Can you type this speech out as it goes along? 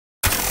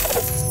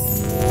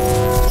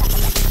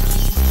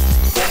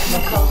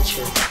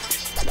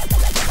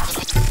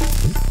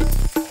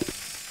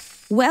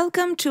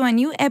Welcome to a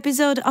new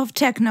episode of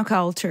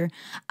Technoculture.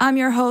 I'm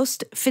your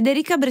host,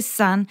 Federica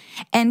Bressan,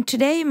 and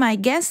today my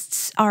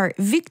guests are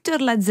Victor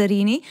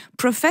Lazzarini,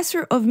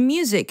 Professor of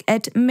Music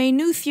at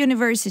Maynooth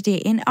University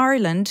in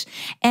Ireland,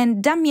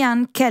 and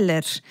Damian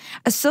Keller,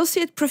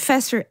 Associate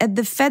Professor at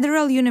the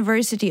Federal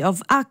University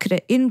of Acre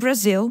in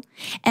Brazil,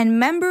 and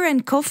member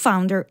and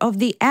co-founder of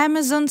the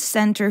Amazon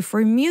Center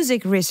for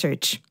Music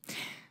Research.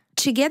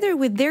 Together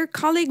with their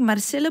colleague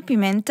Marcelo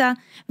Pimenta,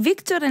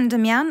 Victor and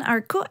Damian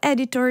are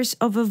co-editors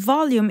of a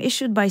volume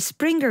issued by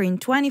Springer in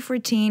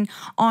 2014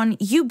 on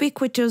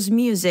Ubiquitous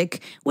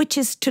music, which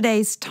is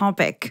today's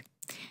topic.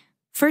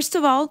 First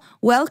of all,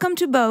 welcome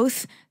to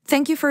both.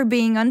 Thank you for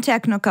being on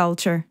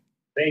Technoculture.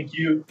 Thank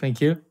you.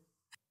 Thank you.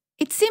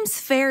 It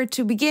seems fair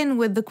to begin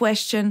with the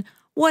question,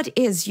 what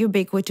is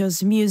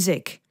ubiquitous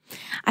music?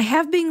 I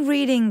have been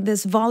reading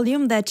this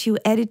volume that you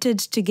edited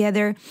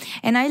together,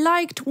 and I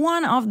liked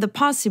one of the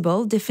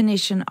possible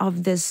definition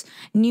of this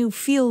new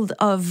field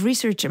of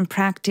research and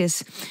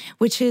practice,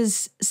 which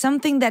is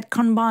something that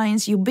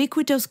combines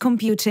ubiquitous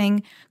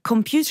computing,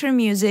 computer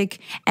music,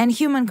 and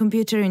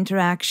human-computer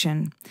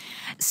interaction.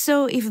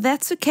 So if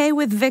that's okay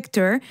with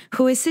Victor,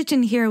 who is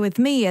sitting here with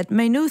me at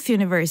Maynooth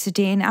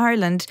University in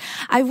Ireland,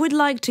 I would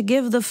like to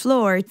give the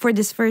floor for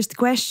this first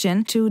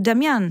question to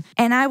Damian,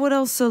 and I would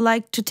also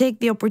like to take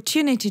the opportunity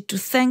to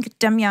thank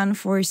Damian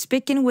for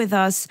speaking with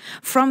us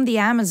from the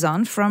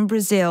Amazon, from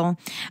Brazil.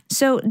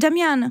 So,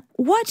 Damian,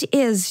 what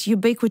is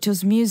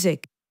ubiquitous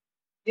music?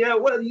 Yeah,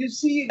 well, you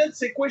see,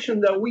 that's a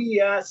question that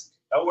we ask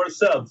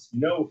ourselves,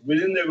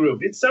 within the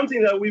group. It's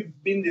something that we've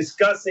been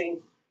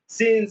discussing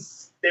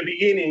since the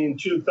beginning in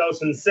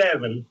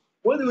 2007.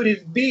 What would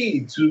it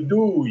be to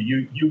do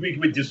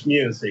ubiquitous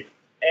music?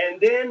 And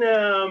then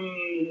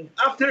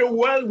after a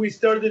while, we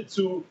started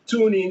to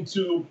tune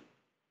into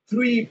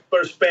three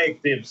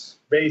perspectives,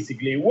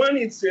 basically. One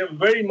is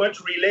very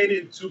much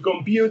related to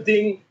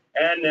computing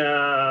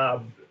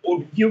and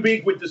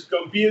ubiquitous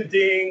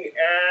computing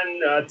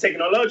and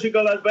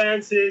technological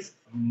advances,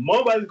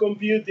 mobile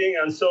computing,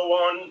 and so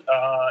on.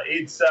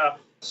 It's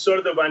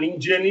sort of an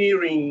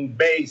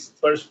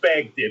engineering-based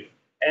perspective,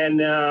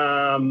 and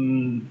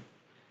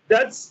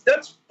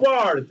that's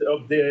part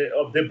of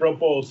the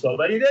proposal,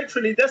 but it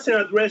actually doesn't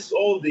address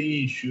all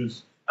the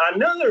issues.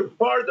 Another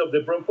part of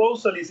the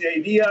proposal is the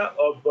idea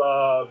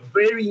of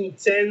very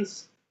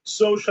intense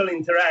social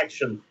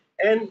interaction.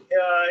 And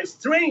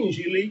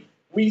strangely,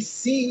 we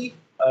see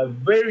a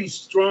very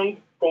strong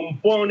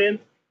component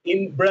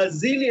in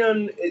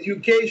Brazilian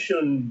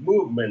education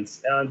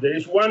movements. And there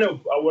is one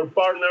of our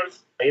partners,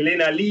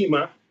 Helena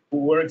Lima, who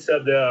works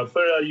at the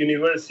Federal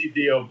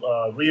University of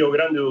Rio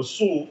Grande do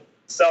Sul,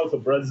 south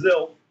of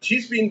Brazil.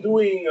 She's been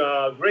doing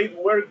great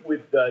work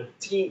with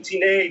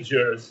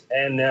teenagers,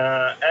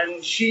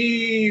 and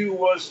she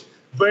was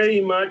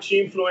very much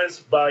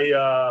influenced by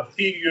a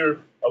figure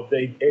of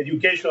the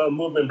educational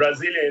movement,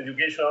 Brazilian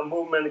educational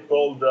movement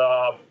called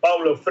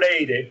Paulo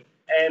Freire.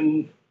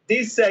 And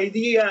this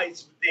idea,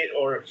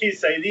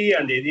 his idea,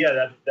 and the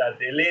idea that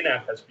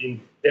Elena has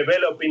been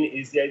developing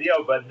is the idea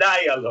of a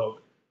dialogue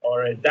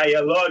or a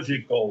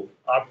dialogical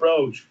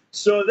approach.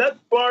 So that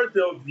part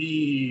of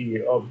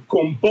the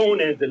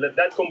component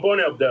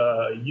of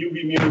the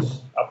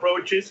UbiMuse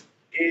approaches,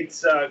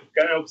 it's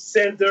kind of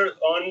centered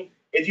on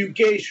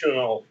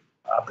educational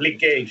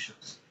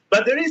applications.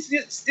 But there is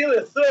still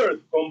a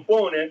third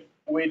component,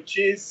 which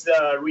is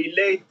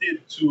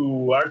related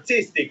to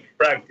artistic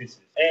practices.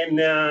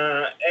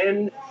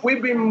 And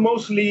we've been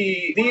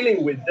mostly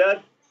dealing with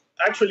that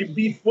actually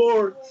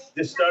before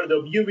the start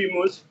of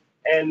UbiMuse.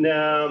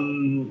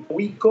 And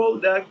we call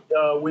that,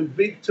 with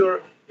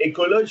Victor,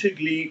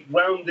 ecologically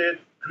grounded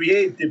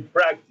creative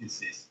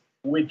practices,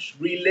 which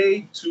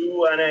relate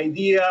to an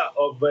idea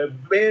of a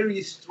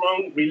very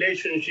strong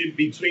relationship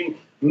between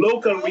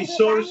local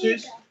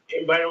resources,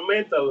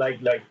 environmental,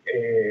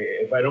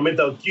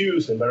 environmental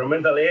cues,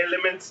 environmental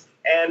elements,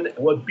 and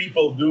what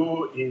people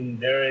do in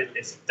their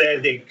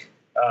aesthetic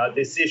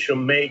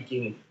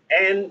decision-making.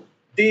 And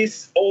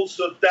this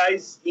also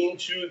ties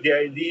into the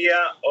idea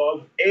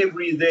of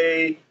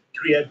everyday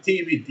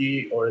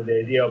creativity, or the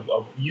idea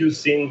of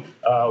using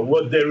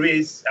what there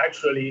is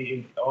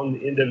actually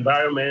in the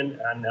environment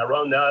and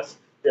around us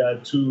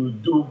to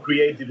do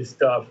creative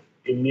stuff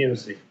in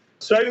music.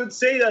 So I would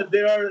say that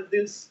there are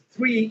these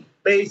three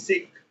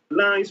basic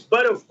lines,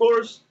 but of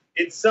course,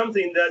 it's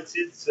something that's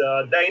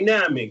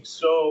dynamic.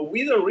 So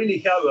we don't really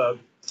have a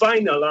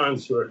final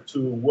answer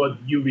to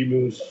what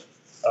UbiMuse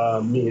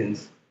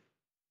means.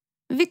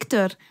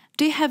 Victor,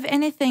 do you have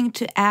anything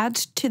to add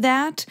to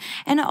that?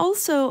 And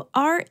also,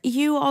 are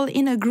you all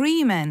in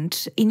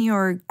agreement in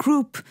your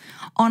group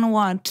on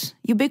what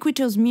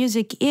ubiquitous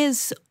music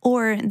is,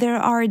 or there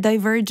are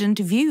divergent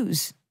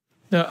views?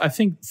 No, I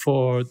think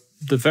for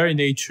the very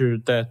nature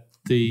that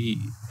the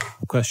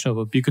question of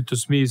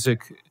ubiquitous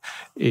music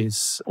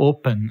is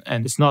open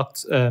and it's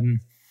not,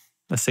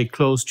 let's say,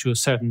 close to a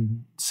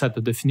certain set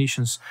of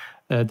definitions,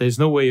 there's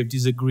no way of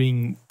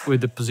disagreeing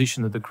with the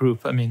position of the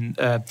group. I mean,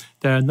 there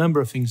are a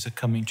number of things that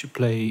come into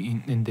play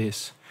in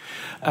this.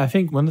 I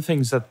think one of the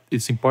things that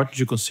it's important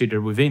to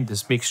consider within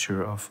this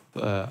mixture of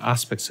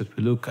aspects that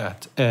we look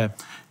at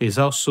is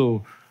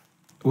also,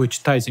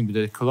 which ties in with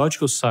the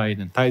ecological side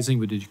and ties in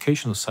with the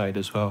educational side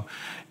as well,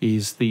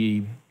 is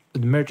the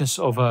emergence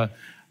of a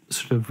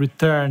sort of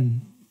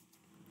return,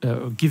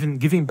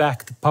 giving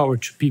back the power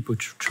to people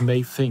to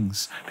make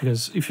things.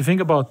 Because if you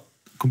think about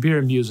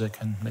computer music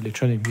and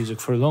electronic music,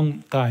 for a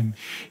long time,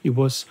 it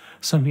was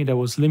something that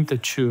was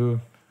limited to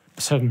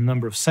a certain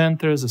number of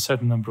centers, a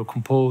certain number of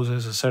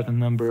composers, a certain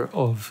number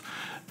of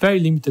very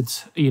limited,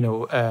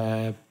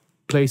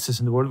 places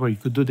in the world where you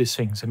could do these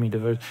things. I mean,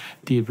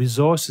 the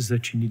resources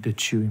that you needed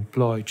to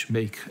employ to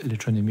make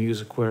electronic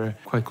music were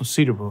quite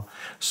considerable.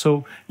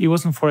 So it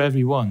wasn't for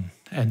everyone,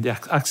 and the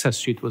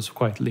access to it was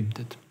quite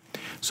limited.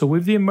 So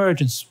with the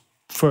emergence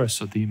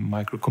first of the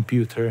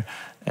microcomputer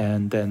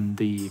and then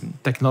the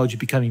technology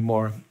becoming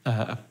more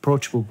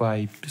approachable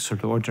by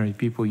sort of ordinary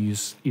people,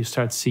 you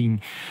start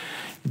seeing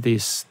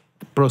this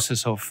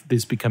process of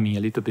this becoming a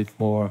little bit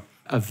more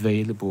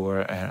available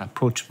or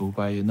approachable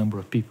by a number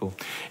of people.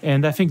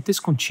 And I think this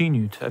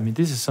continued. I mean,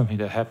 this is something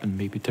that happened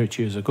maybe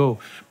 30 years ago,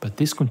 but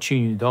this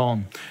continued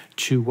on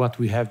to what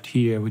we have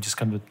here, which is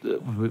kind of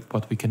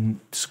what we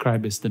can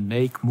describe as the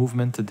make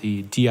movement,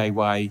 the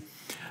DIY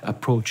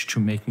approach to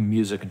making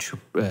music and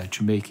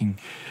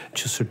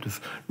to sort of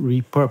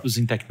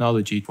repurposing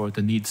technology for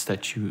the needs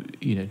that you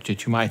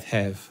might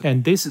have.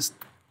 And this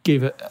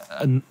gave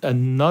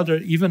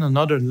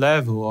another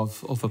level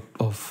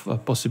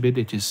of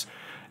possibilities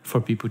for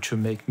people to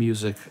make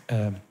music.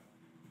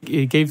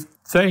 It gave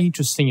very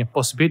interesting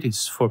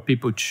possibilities for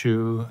people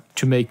to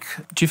make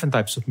different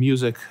types of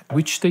music,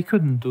 which they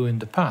couldn't do in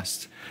the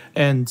past.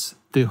 And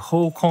the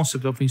whole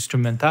concept of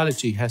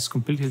instrumentality has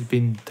completely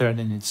been turned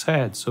in its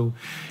head. So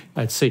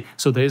I'd say,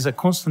 so there is a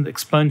constant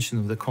expansion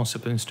of the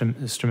concept of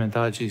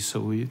instrumentality.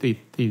 So I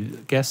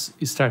guess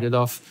it started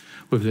off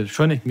with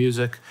electronic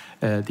music,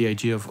 the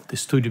idea of the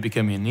studio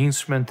becoming an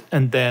instrument,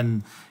 and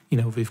then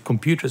with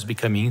computers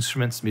becoming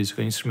instruments,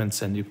 musical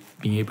instruments, and you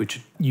being able to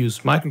use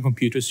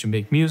microcomputers to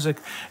make music.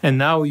 And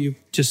now you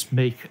just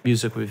make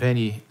music with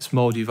any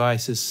small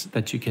devices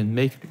that you can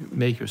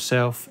make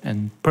yourself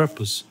and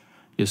purpose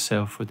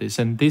yourself for this.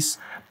 And this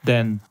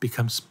then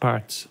becomes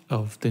part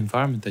of the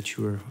environment that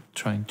you are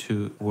trying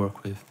to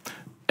work with.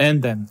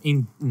 And then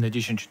in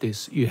addition to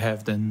this, you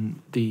have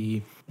then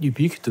the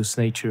ubiquitous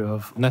nature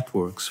of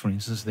networks, for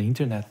instance, the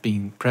internet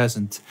being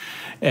present,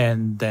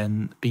 and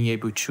then being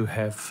able to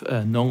have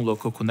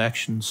non-local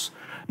connections,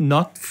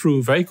 not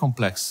through very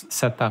complex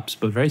setups,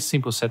 but very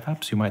simple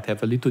setups. You might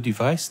have a little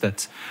device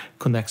that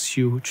connects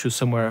you to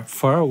somewhere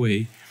far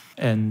away,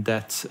 and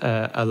that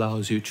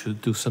allows you to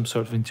do some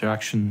sort of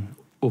interaction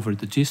over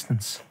the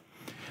distance.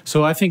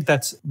 So I think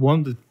that's one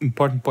of the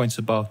important points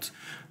about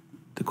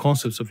the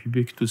concepts of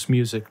ubiquitous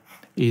music,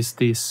 is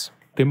this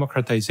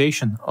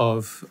democratization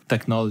of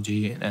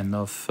technology and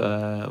of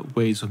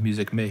ways of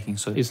music making.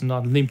 So it's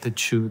not limited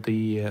to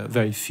the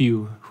very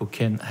few who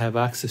can have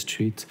access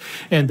to it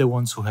and the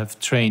ones who have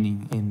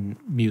training in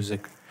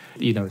music.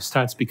 It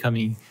starts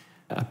becoming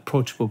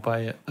approachable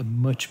by a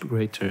much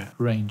greater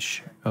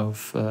range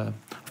of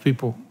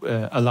people,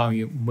 allowing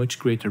you a much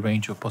greater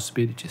range of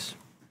possibilities.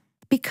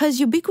 Because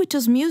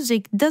ubiquitous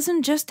music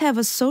doesn't just have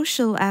a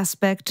social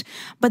aspect,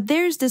 but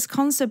there's this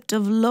concept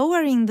of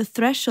lowering the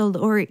threshold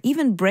or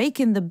even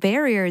breaking the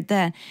barrier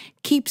that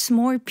keeps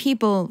more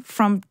people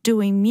from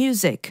doing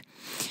music.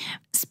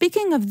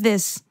 Speaking of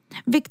this,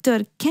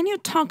 Victor, can you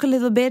talk a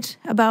little bit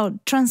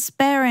about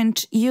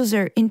transparent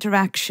user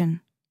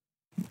interaction?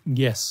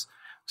 Yes.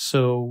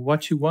 So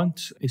what you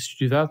want is to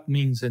develop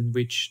means in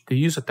which the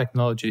use of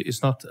technology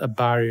is not a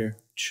barrier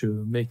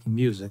to making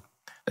music.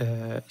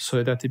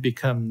 So that it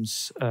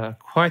becomes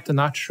quite a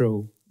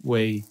natural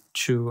way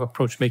to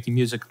approach making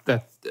music,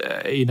 that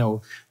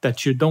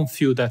that you don't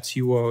feel that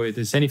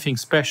there's anything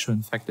special.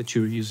 In fact, that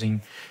you're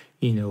using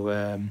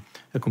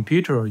a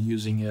computer or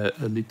using a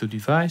little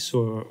device,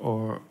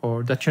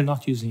 or that you're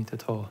not using it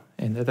at all,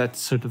 and that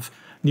sort of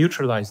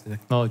neutralizes the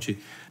technology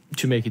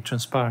to make it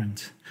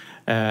transparent.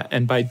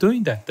 And by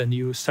doing that, then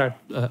you start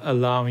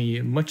allowing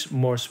a much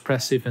more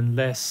expressive and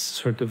less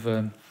sort of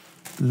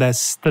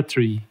less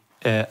stuttery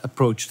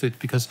approach to it,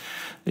 because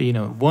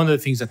one of the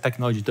things that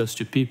technology does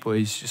to people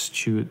is just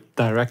to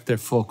direct their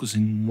focus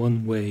in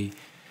one way,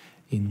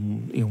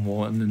 in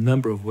a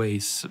number of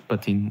ways,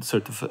 but in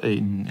sort of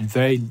in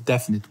very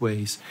definite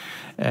ways,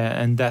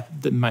 and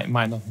that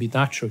might not be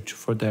natural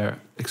for their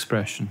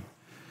expression.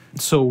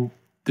 So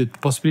the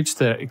possibilities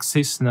that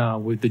exist now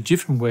with the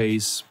different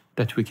ways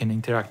that we can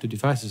interact with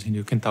devices, and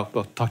you can talk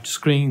about touch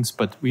screens,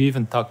 but we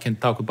even can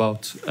talk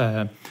about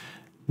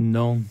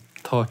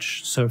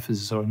non-touch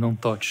surfaces or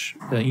non-touch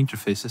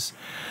interfaces.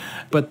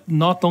 But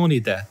not only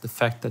that, the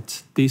fact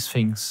that these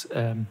things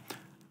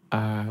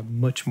are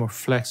much more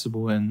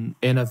flexible and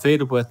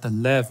available at the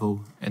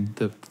level and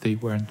that they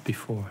weren't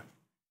before.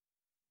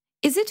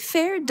 Is it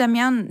fair,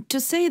 Damian,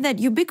 to say that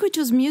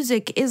ubiquitous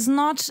music is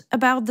not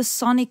about the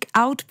sonic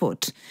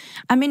output?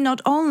 I mean, not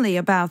only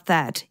about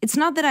that. It's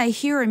not that I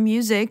hear a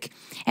music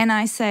and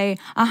I say,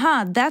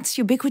 aha, that's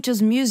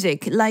ubiquitous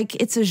music, like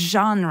it's a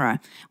genre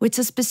with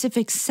a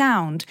specific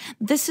sound.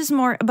 This is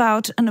more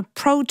about an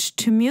approach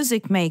to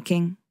music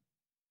making.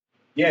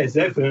 Yes,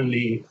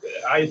 definitely.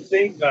 I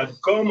think a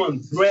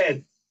common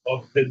thread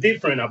of the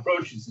different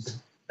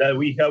approaches that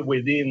we have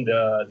within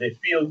the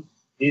field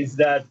is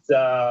that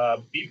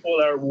people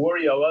are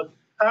worried about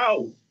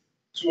how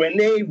to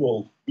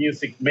enable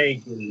music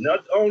making,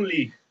 not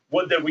only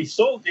what the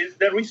result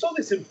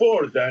is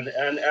important,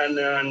 and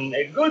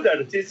a good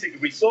artistic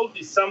result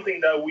is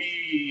something that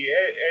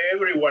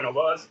every one of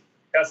us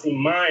has in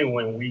mind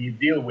when we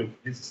deal with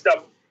this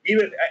stuff.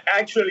 Even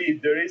actually,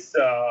 there is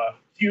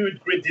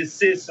huge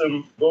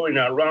criticism going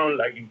around,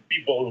 like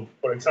people,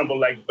 for example,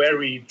 like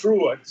Barry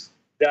Truax,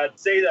 that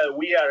say that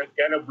we are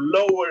kind of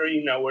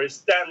lowering our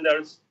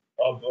standards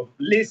of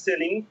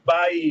listening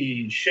by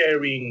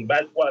sharing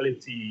bad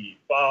quality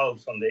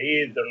files on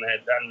the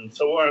internet and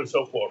so on and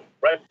so forth,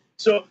 right?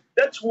 So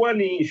that's one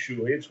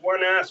issue. It's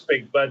one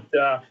aspect, but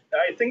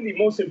I think the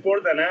most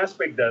important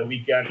aspect that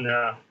we can,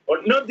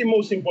 or not the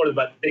most important,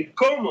 but the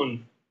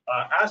common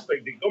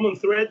aspect, the common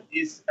thread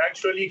is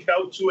actually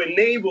how to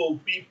enable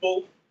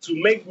people to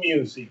make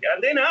music.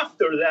 And then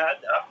after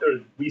that,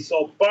 after we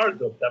solve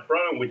part of that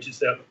problem, which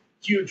is a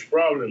huge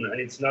problem and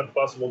it's not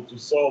possible to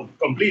solve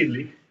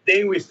completely,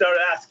 then we start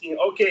asking,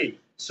 okay,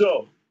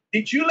 so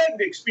did you like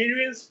the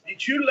experience?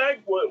 Did you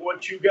like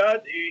what you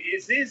got?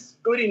 Is this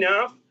good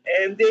enough?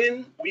 And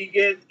then we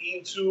get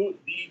into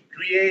the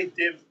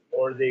creative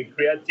or the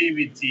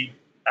creativity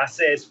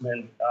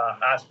assessment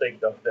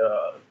aspect of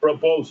the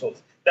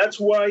proposals. That's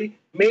why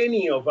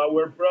many of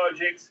our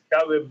projects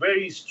have a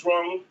very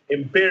strong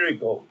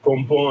empirical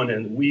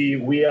component.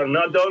 We are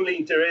not only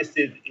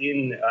interested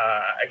in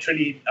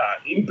actually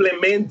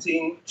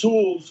implementing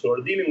tools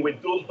or dealing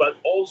with tools, but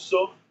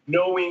also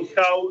knowing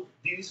how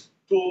these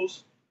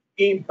tools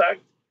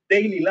impact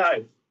daily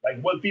life, like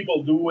what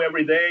people do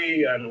every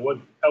day and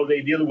how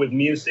they deal with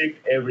music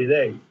every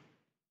day.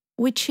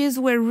 Which is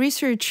where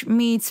research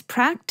meets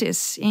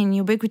practice in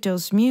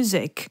ubiquitous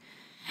music.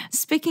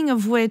 Speaking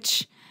of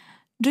which,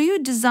 do you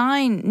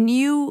design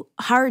new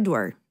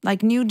hardware,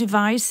 like new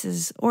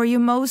devices, or you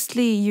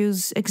mostly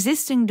use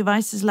existing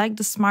devices like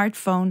the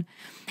smartphone?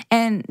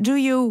 And do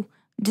you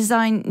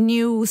design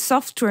new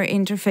software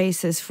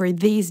interfaces for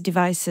these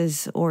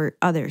devices or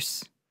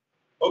others?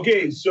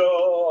 Okay,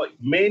 so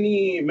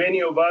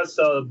many of us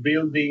are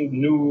building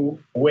new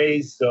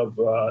ways of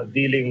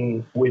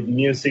dealing with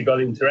musical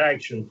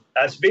interaction.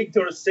 As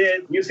Victor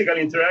said, musical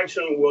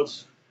interaction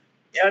was,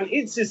 and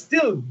it's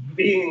still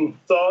being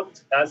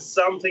thought as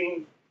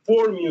something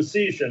for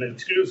musicians,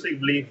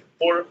 exclusively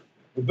for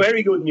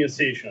very good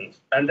musicians.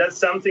 And that's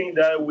something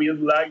that we'd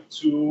like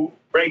to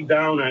break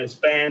down and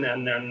expand,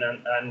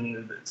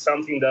 and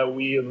something that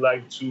we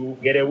like to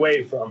get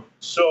away from.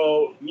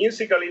 So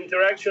musical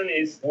interaction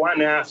is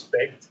one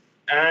aspect,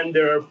 and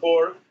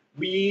therefore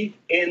we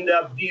end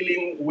up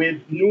dealing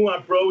with new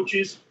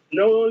approaches,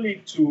 not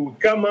only to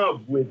come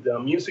up with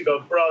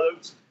musical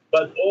products,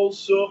 but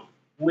also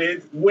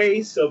with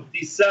ways of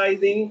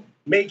deciding,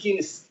 making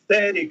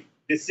aesthetic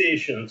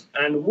decisions.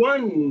 And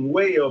one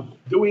way of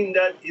doing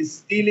that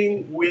is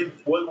dealing with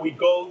what we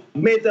call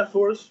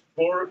metaphors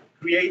for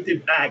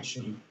creative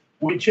action,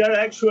 which are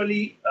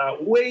actually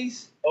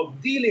ways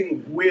of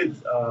dealing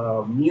with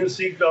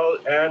musical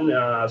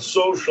and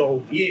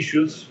social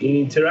issues in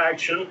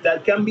interaction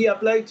that can be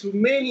applied to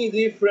many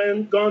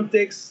different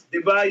contexts,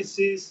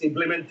 devices,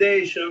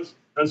 implementations,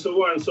 and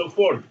so on and so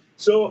forth.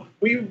 So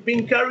we've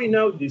been carrying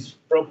out these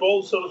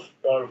proposals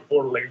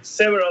for like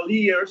several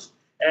years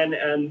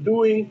and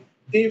doing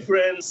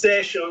different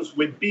sessions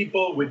with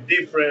people with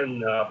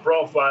different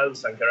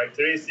profiles and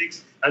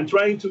characteristics, and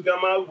trying to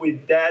come up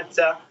with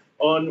data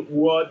on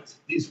what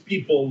these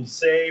people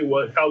say,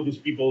 how these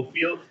people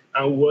feel,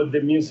 and what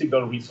the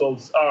musical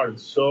results are.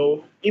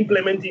 So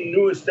implementing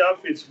new stuff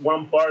is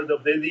one part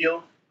of the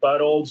deal,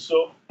 but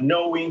also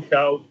knowing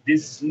how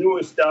this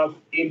new stuff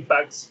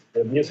impacts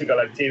the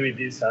musical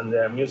activities and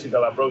the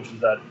musical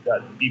approaches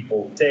that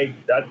people take.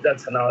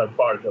 That's another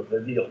part of the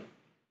deal.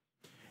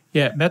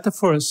 Yeah,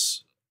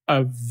 metaphors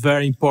are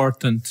very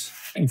important.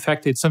 In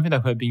fact, it's something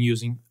that I've been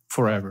using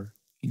forever.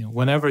 You know,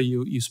 whenever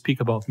you speak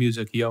about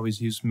music, you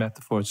always use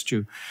metaphors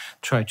to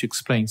try to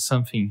explain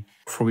something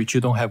for which you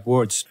don't have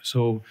words.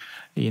 So,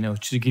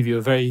 to give you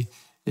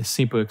a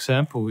simple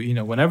example,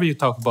 whenever you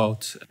talk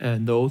about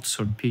notes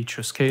or pitch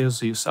or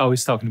scales, you're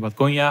always talking about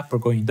going up or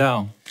going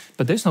down.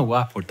 But there's no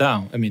up or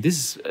down. I mean,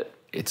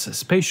 it's a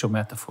spatial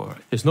metaphor.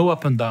 There's no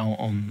up and down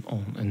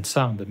on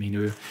sound. I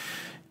mean,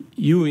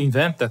 you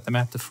invent that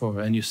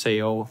metaphor and you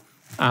say, oh,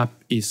 up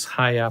is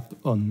high up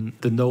on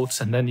the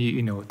notes, and then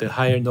the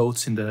higher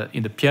notes in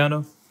the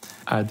piano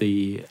are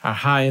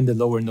high and the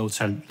lower notes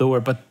are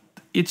lower. But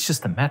it's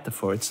just a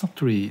metaphor. It's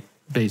not really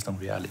based on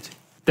reality.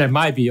 There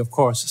might be, of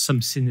course, some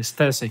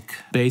synesthetic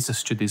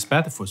basis to these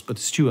metaphors, but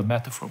it's still a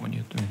metaphor when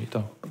you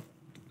talk.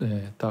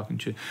 talking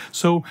to.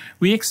 So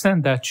we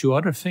extend that to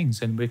other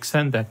things, and we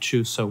extend that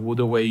to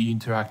the way you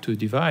interact with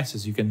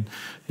devices. You can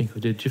think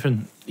of the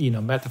different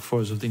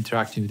metaphors of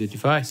interacting with the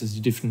devices.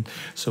 Different.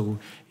 So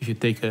if you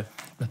take a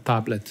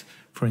tablet,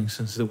 for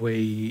instance, the way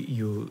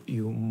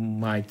you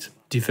might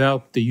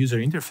develop the user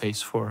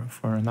interface for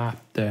an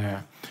app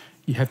there,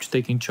 you have to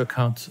take into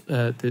account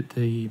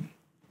the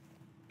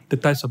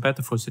types of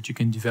metaphors that you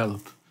can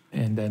develop,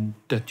 and then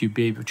that you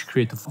be able to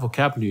create a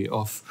vocabulary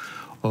of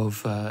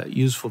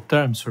useful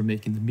terms for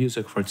making the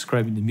music, for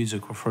describing the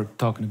music, or for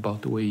talking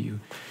about the way you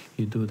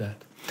do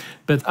that.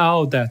 But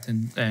all that,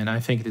 and I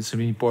think it is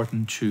really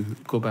important to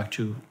go back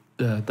to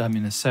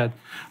Damien has said,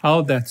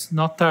 all that's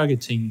not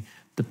targeting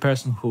the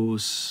person who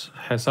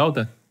has all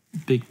that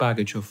big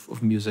baggage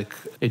of music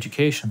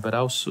education, but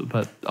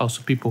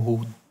also people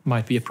who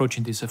might be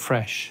approaching this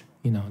afresh.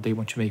 They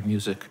want to make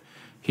music.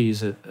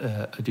 Here's a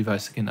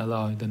device that can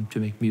allow them to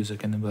make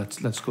music, and then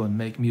let's go and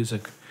make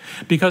music.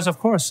 Because, of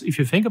course, if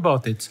you think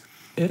about it,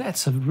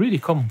 that's a really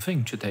common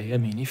thing today. I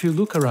mean, if you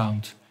look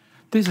around,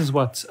 this is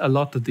what a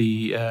lot of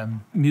the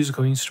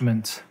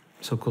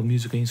so-called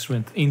musical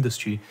instrument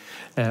industry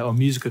or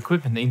music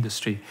equipment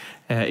industry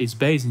is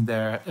basing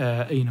their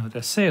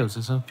sales.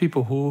 There's some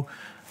people who,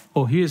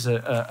 here's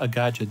a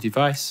gadget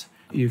device.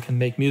 You can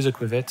make music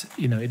with it.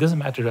 It doesn't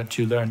matter that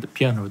you learn the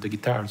piano or the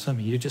guitar or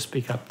something. You just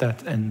pick up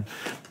that and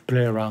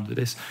play around with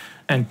this,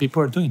 and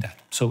people are doing that.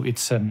 So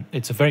it's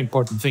a very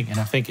important thing, and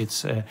I think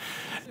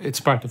it's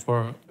part of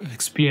our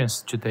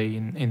experience today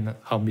in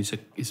how music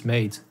is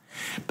made.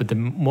 But the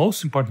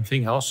most important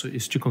thing also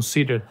is to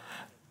consider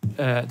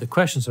the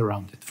questions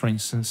around it. For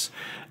instance,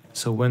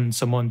 so when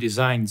someone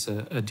designs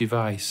a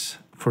device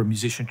for a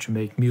musician to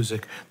make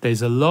music,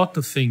 there's a lot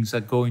of things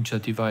that go into a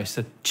device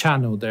that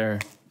channel the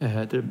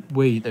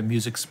way the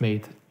music's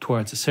made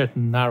towards a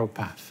certain narrow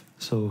path.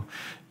 So,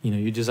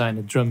 you design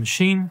a drum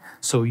machine,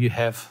 so you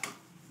have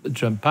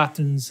drum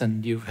patterns,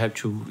 and you have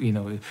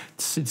to,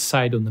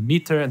 decide on the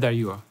meter, and there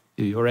you are.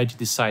 You already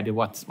decided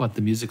what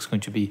the music's going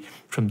to be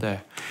from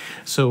there.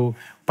 So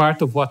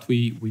part of what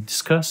we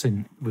discuss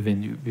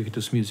within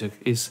Ubiquitous Music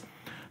is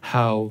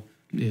how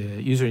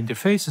user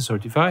interfaces or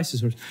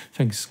devices or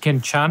things can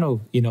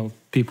channel,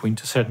 people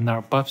into certain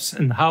narrow paths,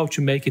 and how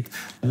to make it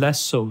less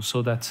so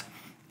that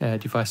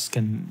devices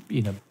can,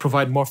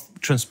 provide more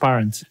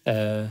transparent,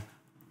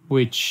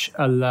 which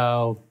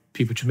allow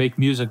people to make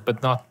music,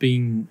 but not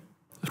being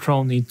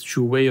thrown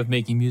into a way of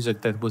making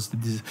music that was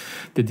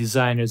the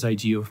designer's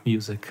idea of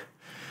music.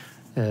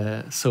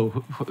 So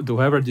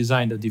whoever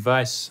designed the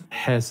device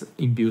has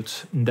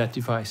inbuilt in that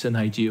device an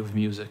idea of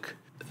music.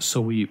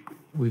 So we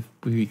would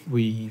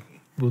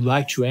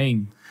like to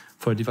aim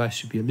for a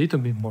device to be a little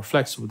bit more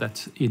flexible,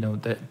 that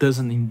that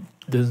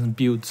doesn't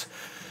build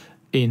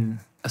in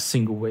a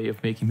single way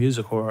of making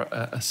music or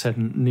a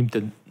certain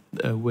limited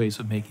ways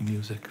of making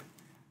music.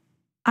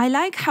 I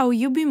like how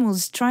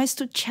Ubimus tries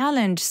to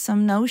challenge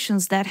some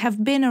notions that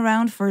have been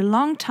around for a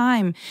long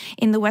time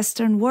in the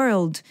Western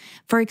world.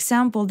 For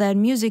example, that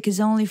music is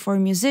only for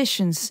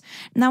musicians.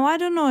 Now, I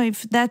don't know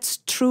if that's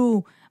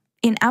true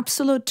in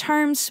absolute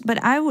terms,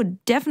 but I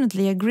would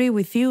definitely agree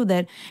with you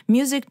that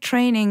music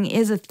training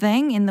is a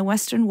thing in the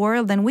Western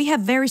world, and we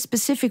have very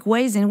specific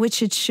ways in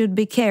which it should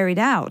be carried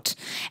out,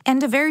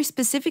 and a very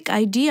specific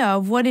idea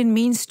of what it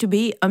means to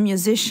be a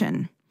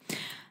musician.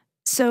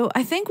 So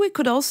I think we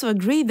could also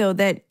agree, though,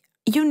 that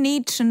you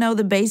need to know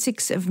the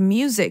basics of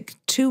music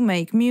to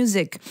make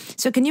music.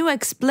 So can you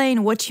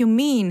explain what you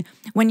mean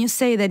when you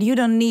say that you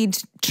don't need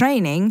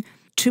training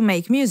to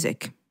make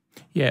music?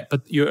 Yeah,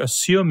 but you're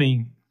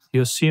assuming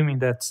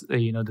that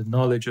the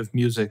knowledge of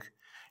music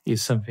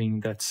is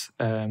something that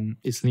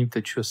is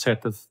limited to a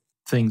set of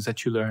things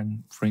that you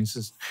learn, for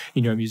instance,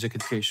 in your music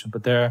education.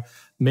 But there are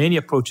many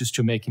approaches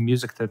to making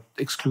music that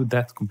exclude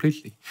that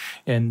completely,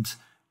 and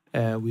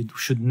we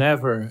should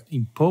never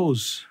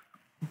impose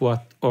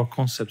what our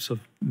concepts of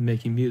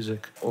making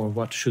music or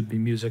what should be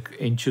music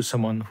into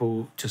someone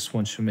who just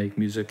wants to make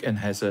music and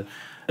has a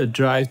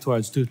drive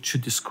towards to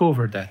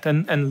discover that,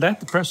 and let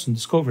the person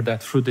discover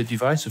that through the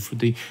device or through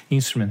the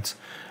instrument.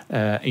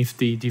 If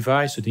the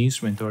device or the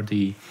instrument or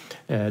the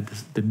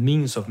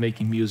means of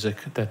making music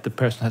that the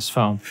person has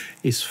found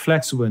is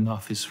flexible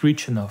enough, is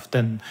rich enough,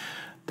 then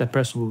that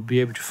person will be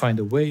able to find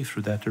a way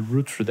through that, a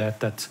route through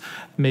that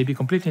may be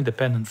completely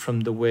independent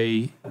from the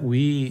way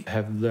we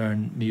have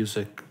learned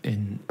music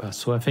in the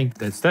past. So I think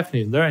that's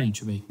definitely learning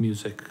to make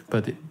music,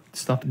 but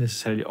it's not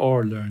necessarily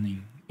our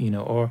learning,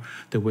 or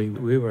the way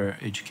we were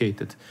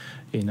educated.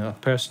 A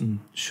person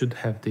should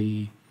have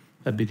the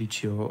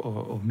ability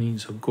or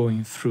means of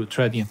going through,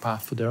 treading a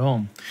path for their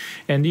own.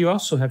 And you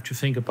also have to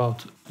think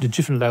about the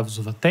different levels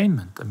of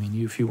attainment. I mean,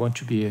 if you want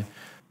to be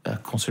a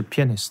concert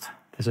pianist,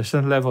 there's a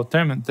certain level of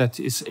attainment that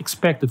is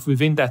expected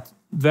within that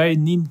very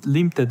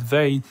limited,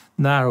 very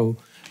narrow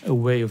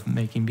way of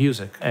making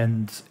music.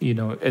 And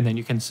then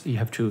you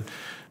have to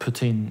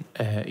put in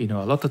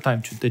a lot of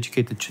time to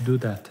dedicate it to do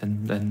that,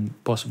 and then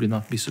possibly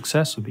not be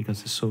successful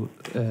because it's so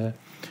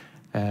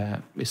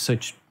it's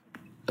such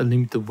a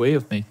limited way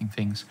of making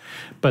things.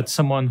 But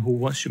someone who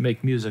wants to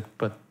make music,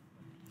 but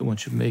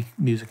wants to make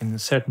music in a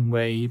certain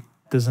way,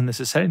 doesn't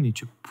necessarily need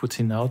to put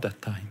in all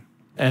that time.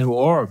 And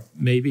or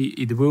maybe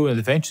it will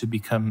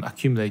eventually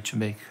accumulate to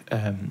make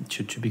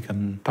to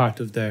become part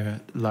of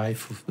their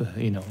life, of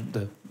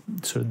the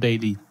sort of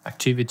daily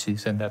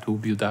activities, and that will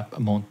build up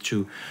amount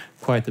to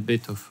quite a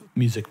bit of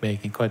music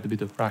making, quite a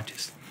bit of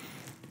practice.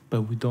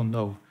 But we don't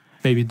know.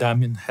 Maybe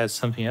Damien has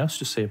something else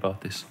to say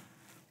about this.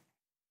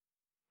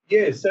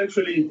 Yes,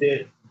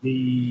 actually,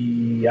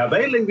 the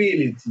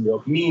availability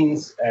of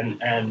means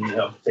and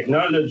of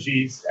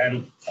technologies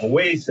and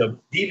ways of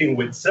dealing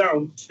with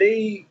sound,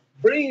 they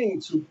bring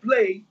into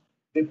play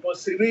the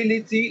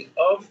possibility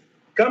of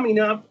coming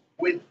up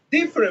with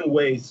different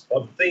ways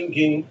of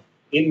thinking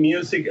in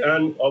music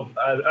and of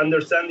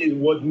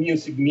understanding what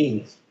music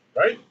means,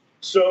 right?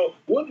 So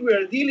what we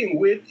are dealing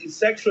with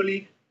is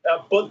actually a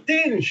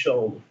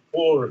potential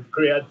for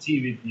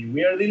creativity.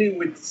 We are dealing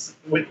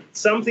with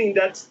something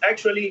that's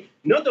actually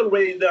not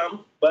already done,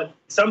 but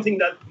something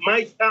that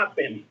might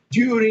happen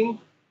during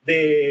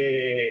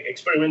the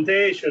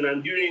experimentation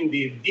and during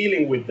the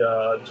dealing with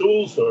the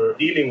tools or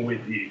dealing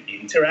with the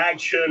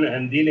interaction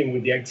and dealing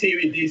with the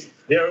activities.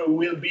 There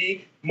will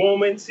be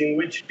moments in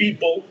which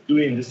people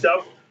doing the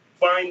stuff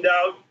find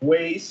out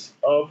ways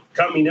of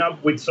coming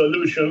up with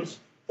solutions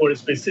for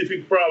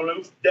specific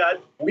problems that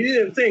we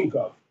didn't think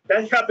of.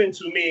 That happened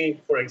to me,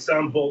 for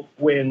example,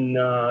 when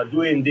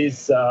doing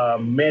this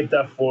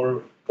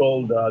metaphor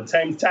called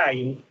time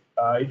tagging.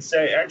 It's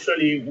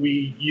actually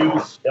we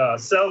use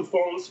cell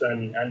phones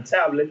and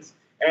tablets,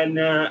 and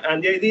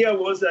the idea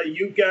was that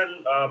you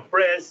can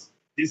press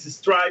these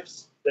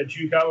stripes that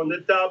you have on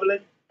the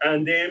tablet,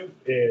 and then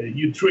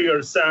you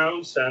trigger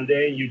sounds, and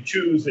then you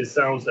choose the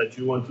sounds that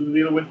you want to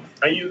deal with,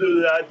 and you do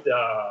that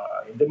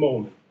in the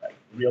moment, like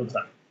real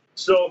time.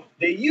 So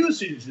the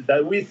usage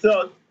that we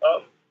thought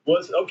of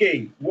was,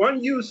 okay,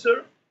 one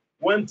user,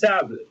 one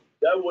tablet.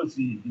 That was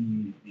the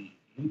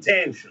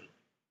intention.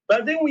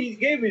 But then we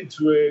gave it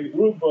to a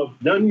group of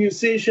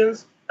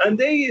non-musicians, and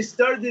they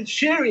started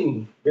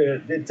sharing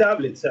the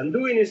tablets and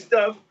doing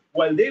stuff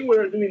while they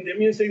were doing the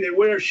music. They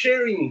were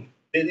sharing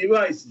the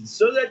devices.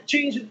 So that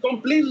changed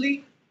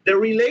completely the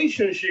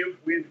relationship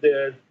with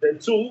the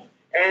tool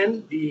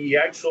and the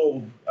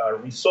actual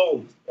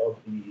result of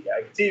the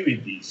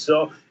activity.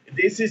 So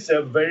this is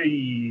a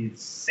very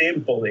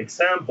simple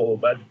example,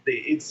 but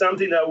it's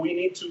something that we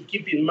need to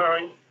keep in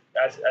mind.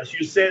 As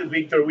you said,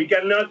 Victor, we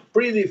cannot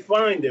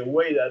predefine the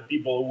way that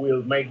people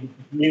will make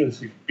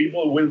music.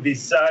 People will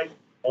decide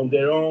on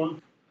their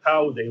own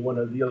how they want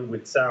to deal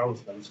with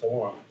sounds and so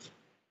on.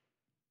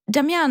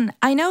 Damian,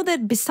 I know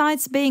that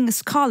besides being a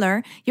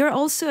scholar, you're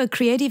also a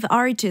creative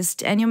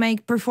artist and you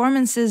make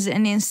performances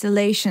and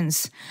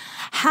installations.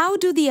 How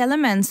do the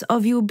elements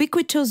of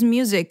Ubiquitous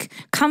music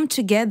come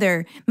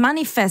together,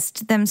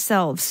 manifest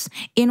themselves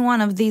in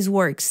one of these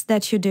works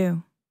that you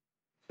do?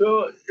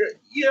 So,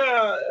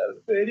 yeah,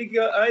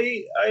 Federica,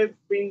 I've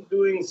been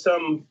doing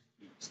some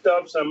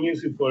stuff, some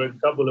music for a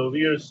couple of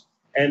years,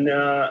 and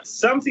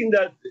something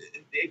that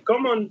a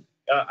common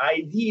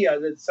idea,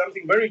 that's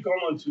something very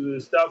common to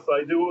the stuff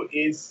I do,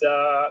 is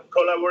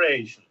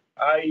collaboration.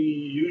 I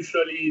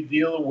usually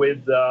deal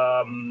with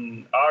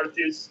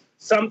artists,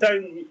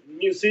 sometimes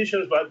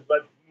musicians,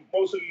 but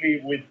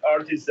mostly with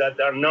artists that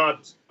are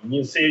not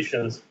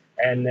musicians.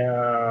 And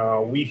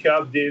we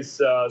have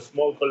this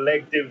small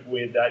collective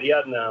with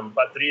Ariadna and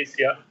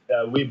Patricia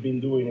that we've been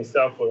doing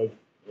stuff for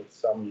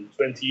some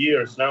 20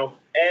 years now.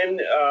 And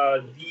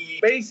the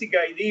basic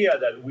idea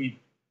that we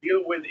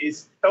deal with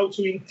is how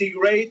to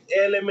integrate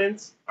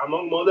elements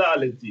among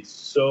modalities.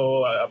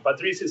 So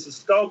Patricia is a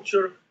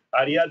sculptor,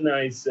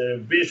 Ariadna is a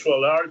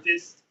visual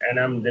artist, and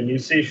I'm the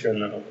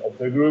musician of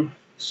the group.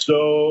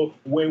 So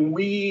when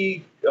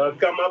we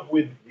come up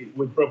with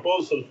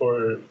proposals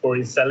for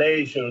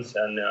installations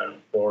and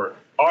for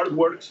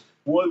artworks,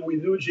 what we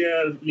do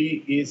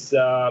generally is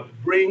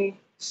bring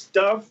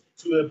stuff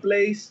to the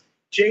place,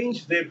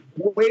 change the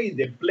way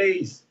the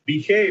place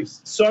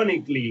behaves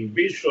sonically,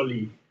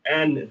 visually,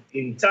 and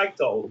in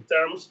tactile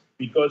terms,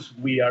 because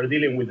we are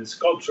dealing with the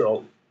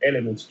sculptural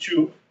elements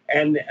too,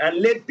 and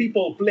let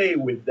people play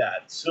with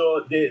that.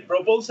 So the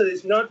proposal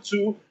is not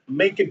to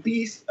make a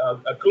piece,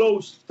 a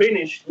closed,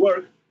 finished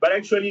work, but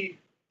actually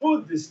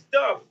put the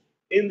stuff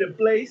in the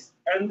place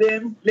and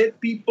then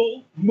let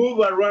people move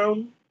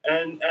around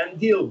and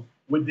deal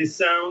with the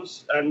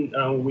sounds and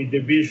with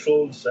the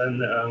visuals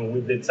and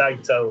with the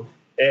tactile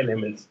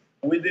elements.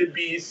 We did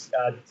this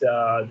at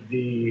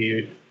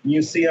the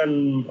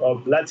Museum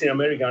of Latin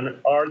American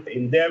Art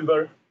in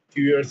Denver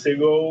 2 years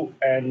ago,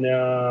 and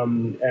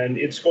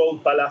it's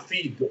called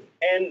Palafito.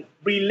 And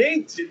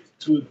related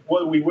to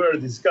what we were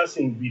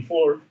discussing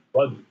before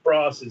about the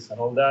process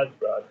and all that,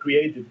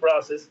 creative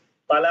process,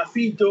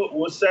 Palafito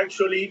was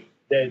actually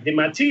the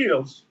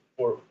materials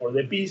for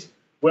the piece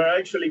were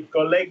actually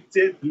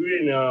collected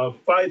during a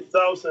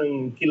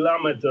 5,000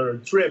 kilometer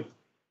trip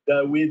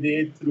that we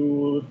did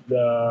through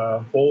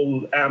the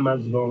whole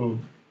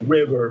Amazon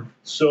river.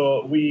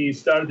 So we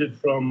started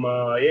from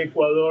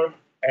Ecuador,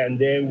 and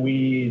then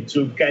we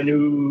took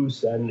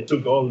canoes and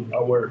took all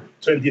our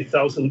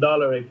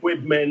 $20,000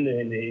 equipment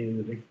and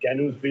the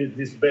canoes,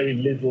 this very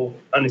little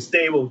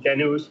unstable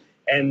canoes,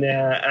 and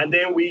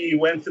then we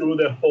went through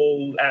the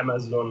whole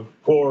Amazon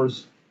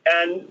course.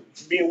 And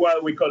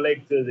meanwhile, we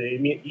collected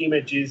the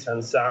images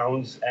and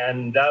sounds,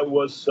 and that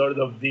was sort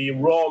of the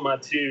raw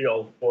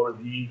material for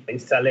the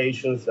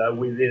installations that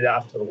we did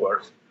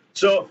afterwards.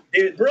 So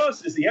the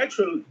process, the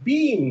actual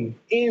being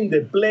in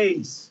the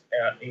place,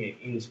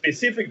 in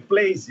specific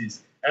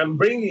places, and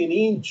bringing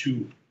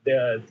into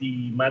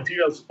the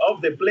materials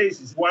of the place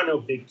is one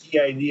of the key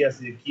ideas,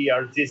 the key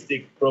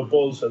artistic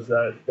proposals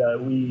that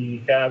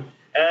we have.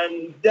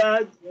 And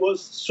that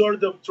was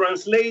sort of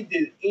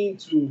translated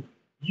into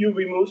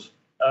Ubiquitous,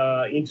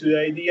 into the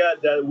idea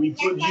that we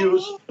could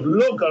use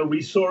local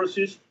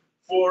resources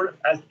for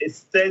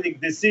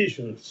aesthetic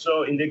decisions.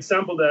 So in the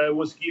example that I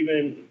was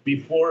given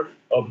before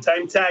of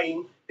time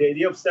tagging, the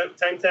idea of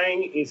time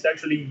tagging is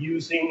actually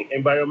using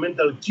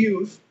environmental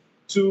cues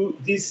to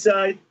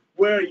decide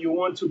where you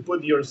want to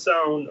put your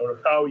sound or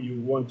how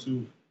you want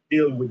to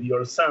deal with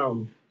your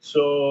sound.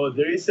 So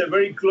there is a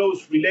very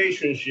close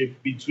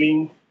relationship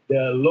between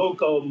the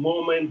local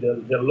moment,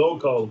 the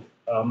local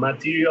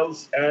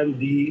materials, and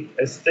the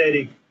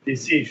aesthetic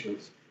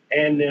decisions.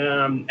 And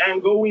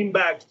going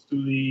back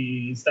to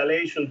the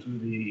installation, to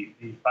the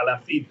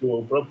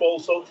Palafito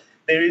proposal,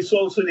 there is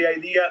also the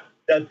idea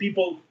that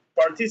people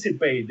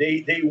participate.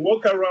 They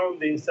walk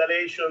around the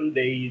installation,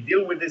 they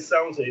deal with the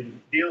sounds, they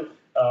deal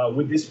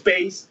with the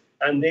space,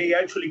 and they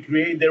actually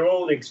create their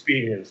own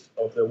experience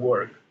of the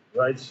work,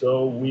 right?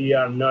 So we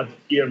are not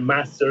here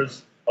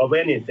masters of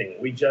anything.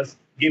 We just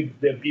give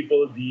the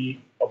people the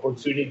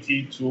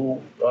opportunity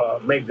to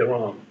make their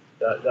own.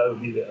 That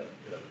would be the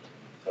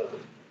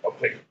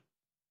okay.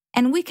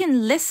 And we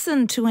can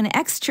listen to an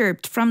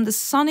excerpt from the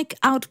sonic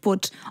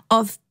output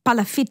of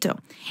Palafito.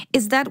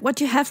 Is that what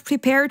you have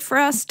prepared for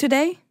us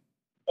today?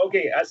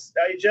 Okay, as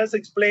I just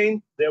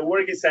explained, the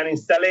work is an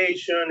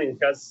installation. It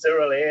has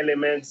several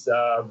elements,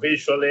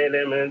 visual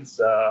elements,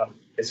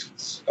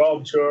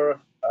 sculpture,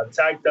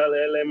 tactile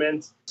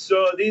elements.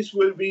 So this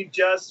will be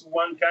just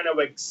one kind of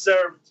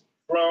excerpt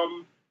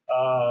from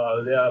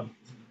the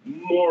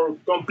more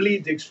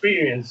complete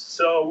experience.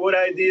 So what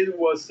I did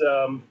was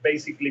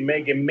basically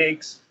make a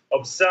mix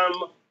of some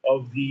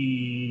of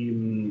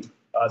the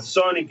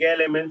sonic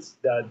elements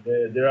that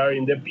there are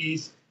in the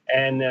piece,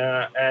 and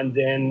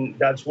then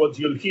that's what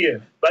you'll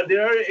hear. But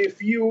there are a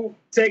few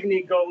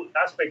technical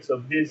aspects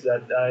of this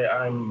that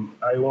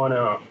I want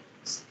to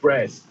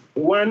stress.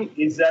 One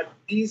is that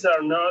these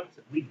are not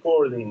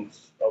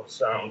recordings of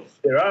sounds.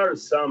 There are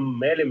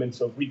some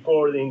elements of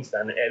recordings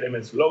and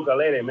elements, local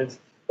elements,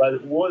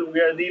 but what we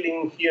are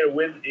dealing here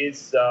with is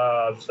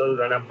sort of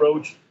an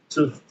approach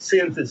to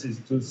synthesis,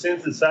 to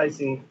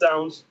synthesizing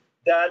sounds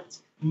that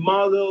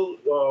model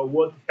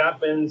what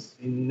happens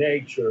in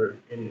nature,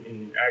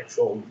 in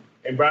actual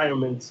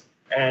environments.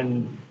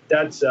 And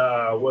that's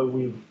what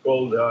we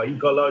call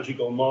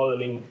ecological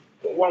modeling,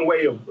 one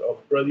way of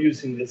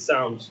producing the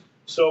sounds.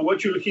 So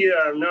what you'll hear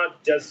are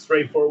not just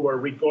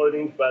straightforward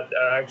recordings, but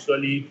are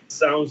actually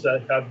sounds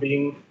that have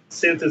been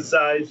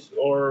synthesized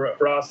or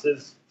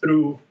processed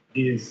through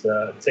these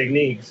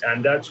techniques.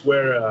 And that's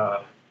where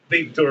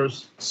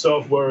Victor's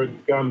software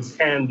comes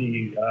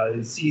handy,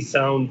 the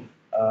C-Sound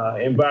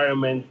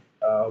environment.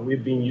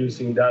 We've been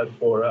using that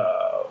for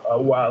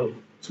a while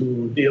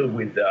to deal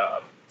with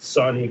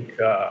sonic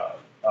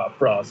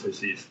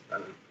processes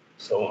and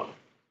so on.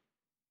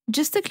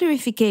 Just a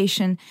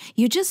clarification,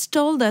 you just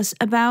told us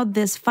about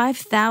this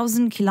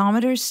 5,000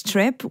 kilometer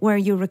strip where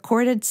you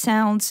recorded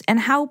sounds and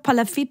how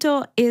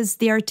Palafito is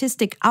the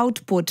artistic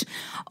output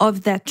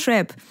of that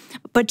trip.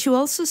 But you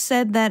also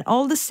said that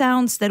all the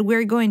sounds that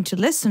we're going to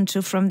listen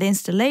to from the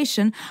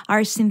installation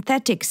are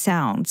synthetic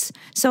sounds.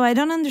 So I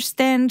don't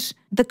understand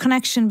the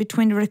connection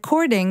between the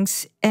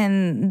recordings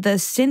and the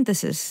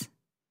synthesis.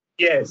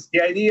 Yes,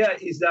 the idea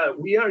is that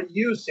we are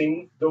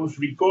using those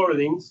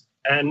recordings.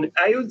 And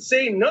I would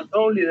say not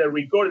only the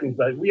recordings,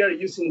 but we are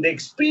using the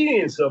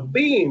experience of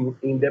being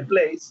in the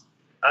place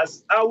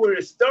as our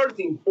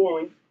starting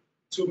point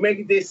to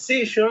make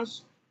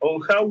decisions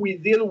on how we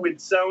deal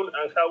with sound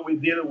and how we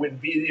deal with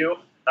video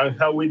and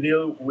how we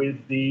deal with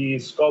the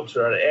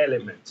sculptural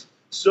elements.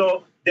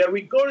 So the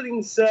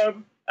recordings serve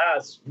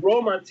as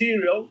raw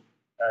material,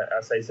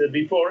 as I said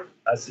before,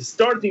 as a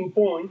starting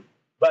point,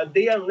 but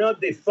they are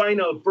not the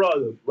final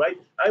product, right?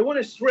 I want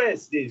to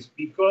stress this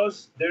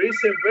because there is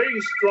a very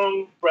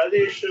strong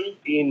tradition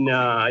in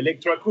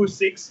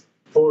electroacoustics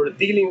for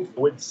dealing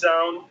with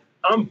sound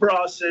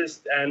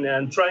unprocessed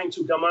and trying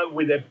to come up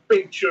with a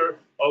picture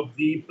of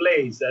the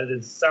place as a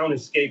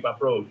soundscape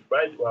approach,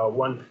 right?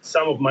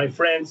 Some of my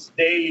friends,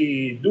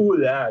 they do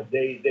that.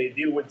 They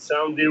deal with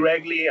sound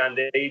directly and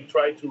they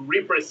try to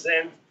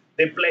represent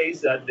the place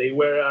that they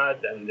were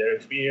at and their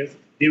experience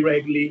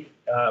directly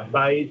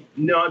by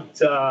not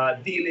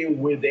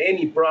dealing with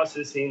any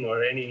processing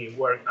or any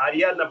work.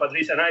 Ariadna,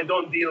 Patricia, and I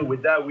don't deal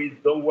with that. We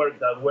don't work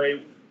that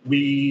way.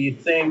 we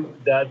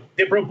think that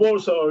the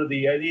proposal or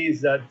the idea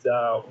is that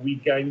we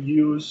can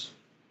use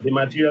the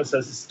materials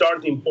as a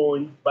starting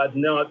point, but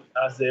not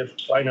as the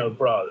final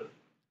product.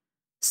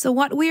 So,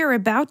 what we are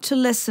about to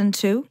listen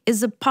to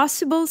is a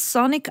possible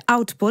sonic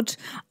output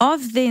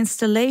of the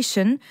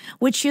installation,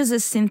 which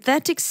uses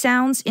synthetic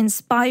sounds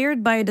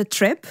inspired by the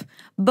trip,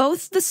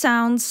 both the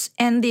sounds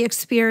and the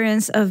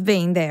experience of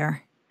being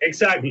there.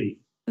 Exactly.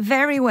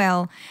 Very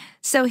well.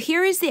 So,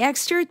 here is the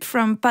excerpt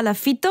from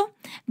Palafito.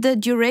 The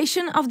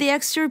duration of the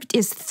excerpt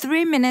is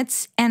 3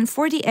 minutes and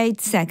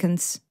 48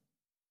 seconds.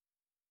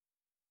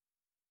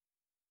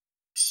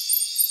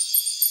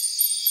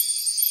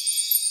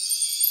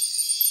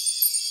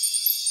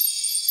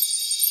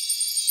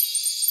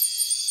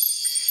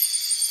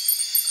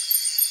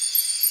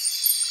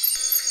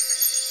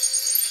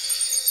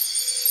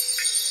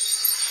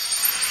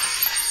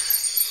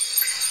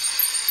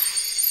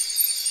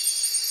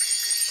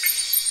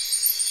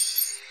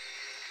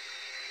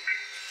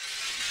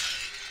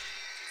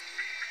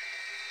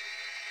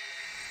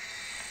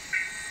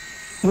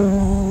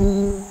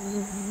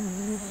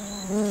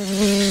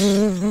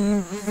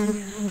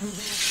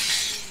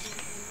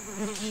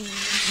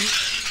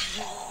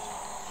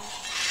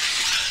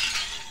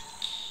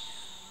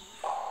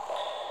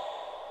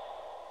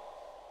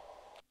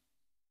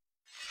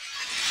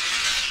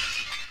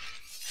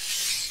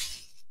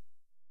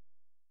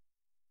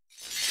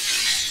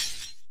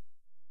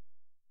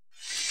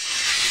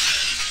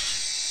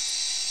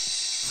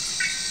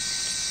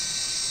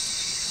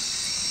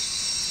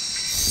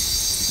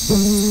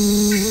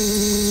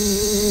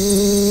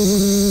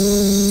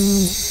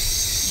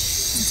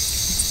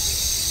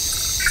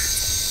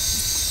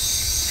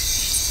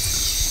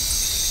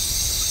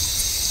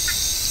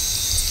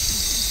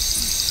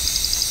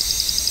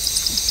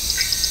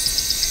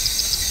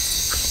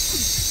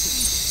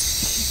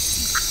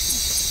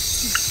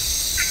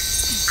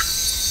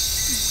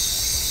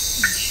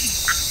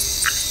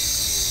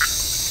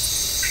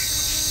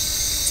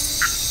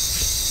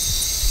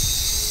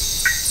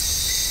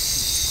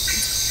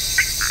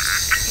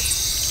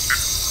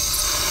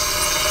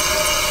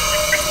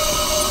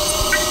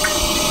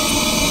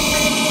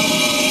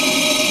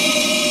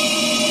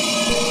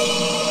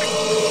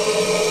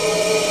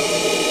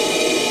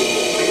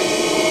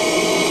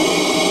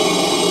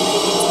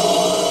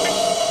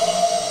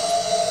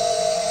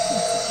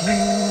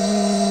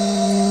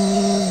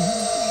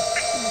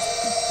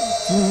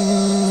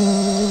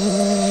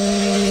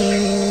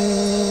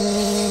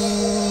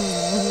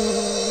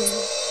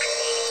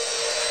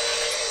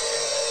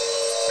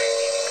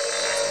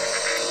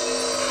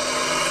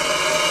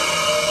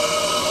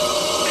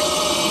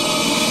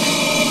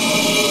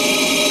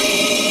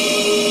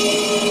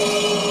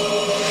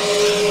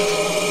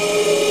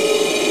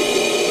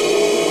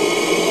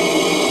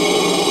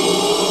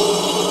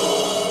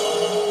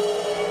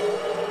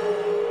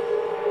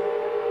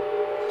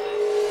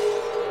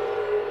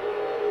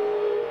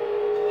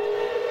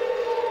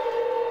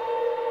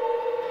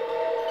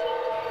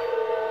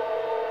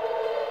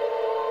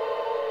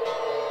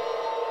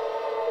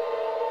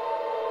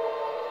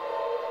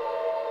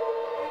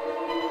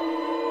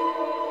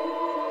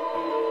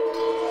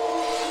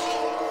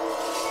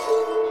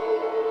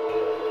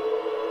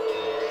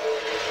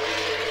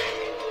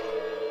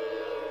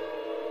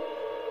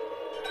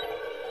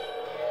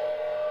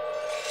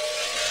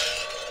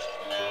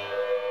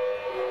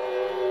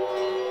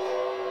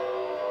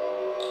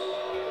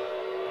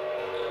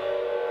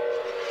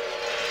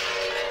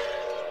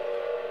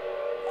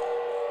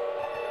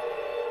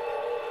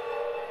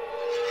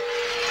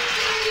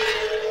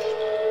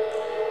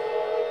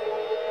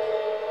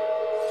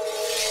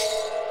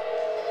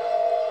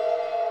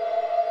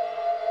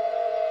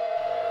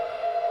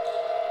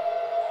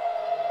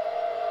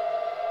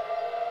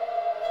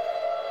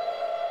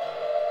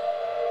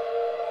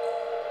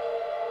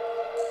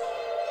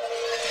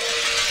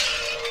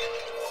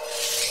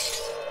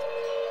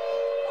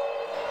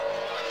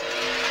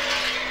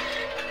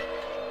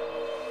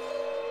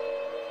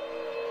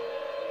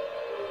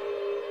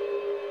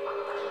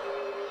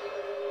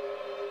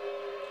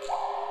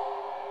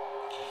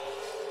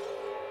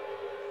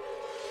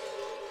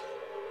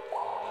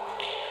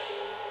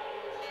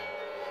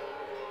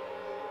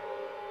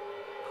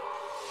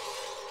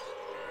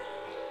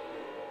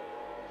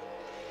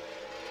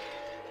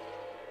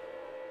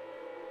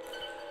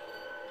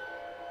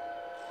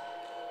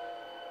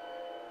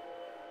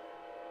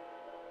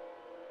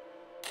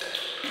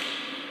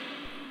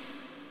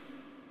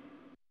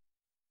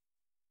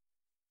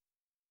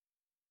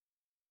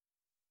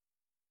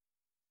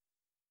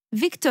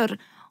 Victor,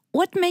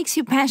 what makes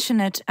you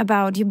passionate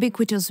about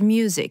ubiquitous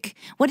music?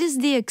 What is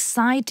the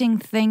exciting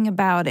thing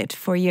about it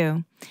for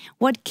you?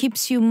 What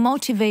keeps you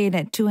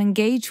motivated to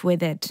engage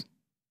with it?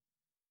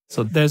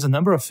 So there's a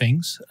number of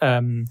things.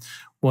 One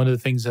of the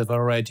things I've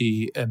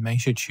already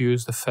mentioned to you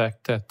is the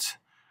fact that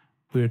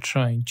we're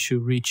trying to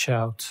reach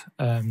out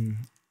a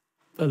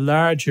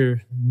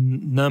larger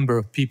number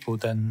of people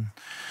than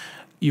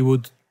you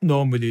would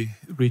normally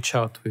reach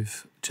out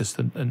with just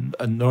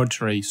an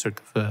ordinary sort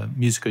of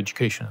music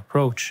education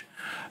approach,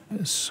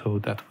 so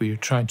that we're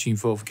trying to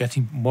involve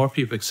getting more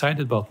people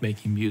excited about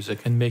making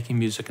music and making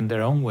music in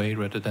their own way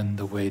rather than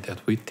the way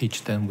that we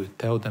teach them, we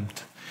tell them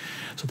to.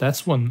 So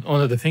that's one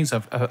of the things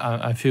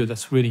I feel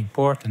that's really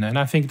important. And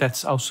I think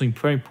that's also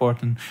very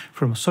important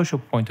from a social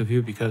point of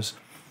view, because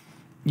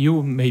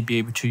you may be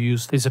able to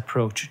use this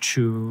approach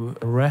to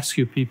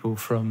rescue people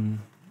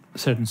from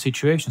certain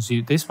situations.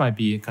 This might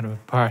be kind of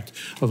a part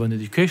of an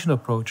educational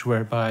approach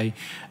whereby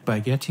by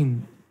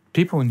getting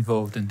people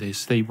involved in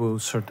this, they will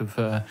sort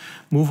of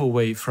move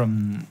away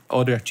from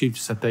other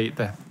activities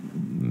that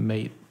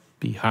may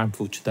be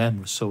harmful to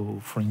them. So,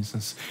 for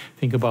instance,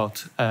 think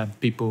about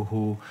people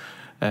who,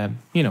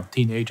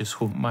 teenagers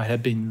who might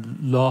have been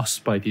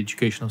lost by the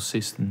educational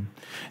system.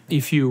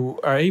 If you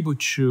are able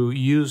to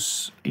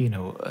use,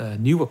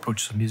 new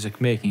approaches of music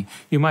making,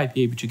 you might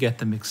be able to get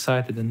them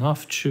excited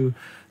enough to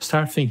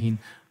start thinking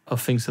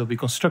of things that will be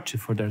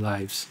constructive for their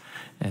lives,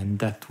 and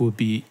that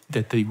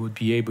they would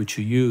be able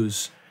to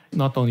use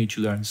not only to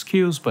learn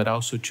skills, but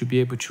also to be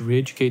able to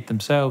re-educate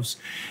themselves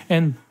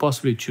and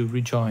possibly to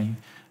rejoin,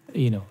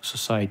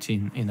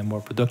 society in a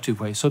more productive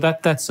way. So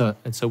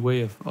it's a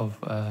way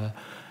of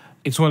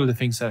it's one of the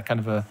things that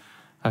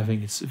I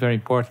think it's very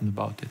important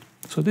about it.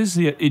 So this is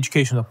the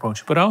educational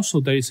approach. But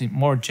also there is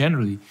more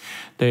generally,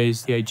 there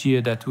is the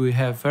idea that we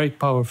have very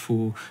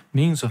powerful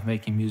means of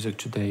making music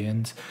today,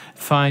 and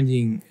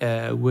finding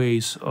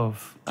ways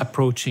of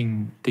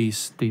approaching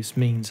these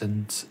means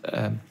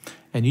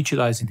and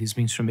utilizing these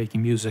means for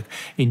making music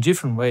in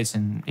different ways,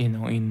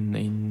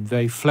 in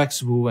very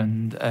flexible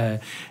and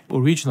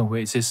original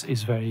ways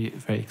is very,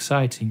 very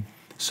exciting.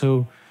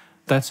 So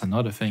that's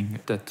another thing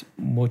that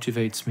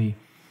motivates me.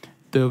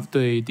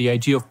 The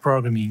idea of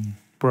programming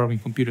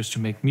computers to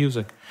make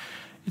music,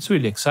 it's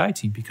really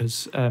exciting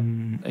because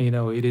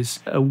it is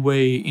a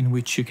way in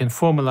which you can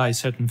formalize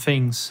certain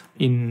things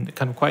in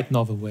kind of quite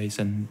novel ways,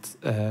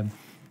 and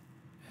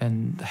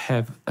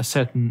have a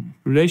certain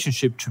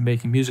relationship to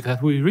making music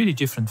that will be really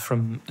different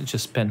from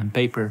just pen and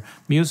paper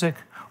music,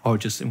 or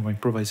just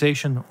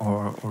improvisation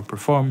or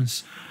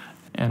performance.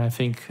 And I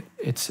think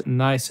it's a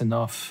nice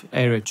enough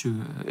area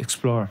to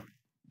explore.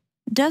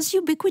 Does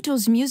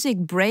Ubiquitous music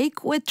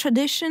break with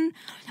tradition,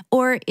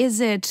 or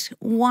is it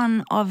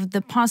one of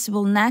the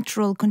possible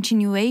natural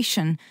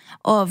continuation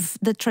of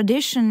the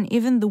tradition,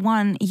 even the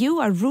one you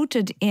are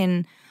rooted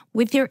in,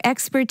 with your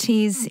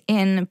expertise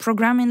in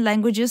programming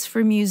languages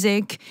for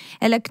music,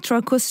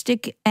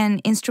 electroacoustic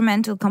and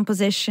instrumental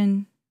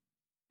composition?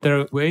 There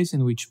are ways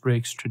in which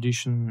breaks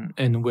tradition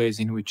and ways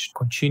in which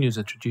continues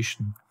a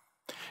tradition.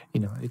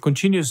 It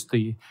continues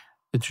the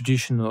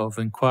tradition of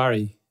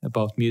inquiry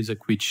about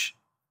music, which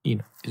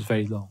is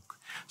very long.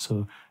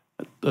 So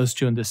us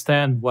to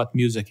understand what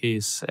music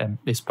is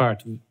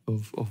part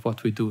of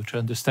what we do, to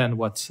understand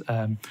what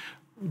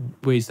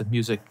ways that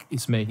music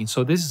is making.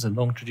 So this is a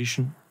long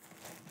tradition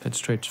that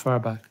stretches far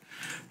back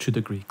to the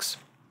Greeks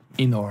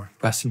in our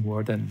Western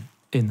world, and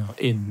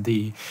in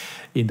the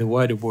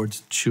wider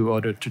world to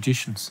other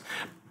traditions.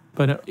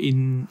 But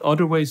in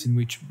other ways in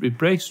which it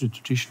breaks the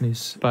tradition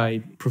is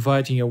by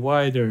providing a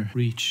wider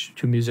reach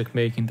to music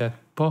making that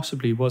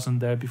possibly wasn't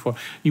there before.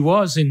 It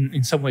was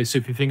in some ways. So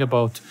if you think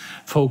about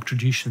folk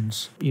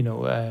traditions,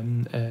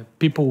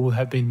 people will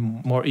have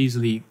been more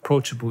easily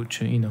approachable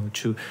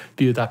to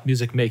build up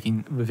music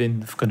making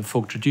within kind of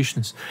folk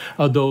traditions.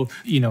 Although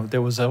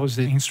there was always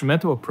the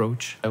instrumental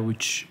approach,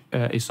 which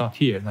is not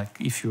here. Like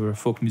if you're a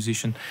folk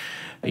musician,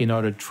 in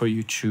order for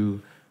you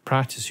to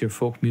practice your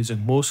folk music,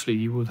 mostly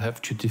you would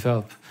have to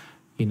develop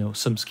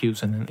some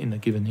skills in a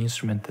given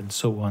instrument and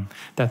so on.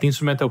 That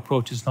instrumental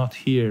approach is not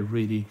here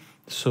really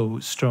so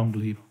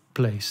strongly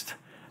placed,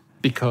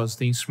 because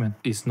the instrument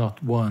is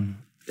not one.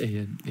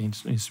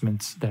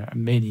 Instruments, there are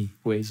many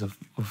ways of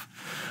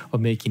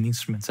making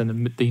instruments,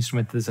 and the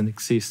instrument doesn't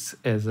exist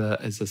as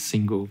a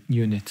single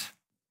unit.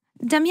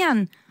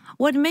 Damian,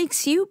 what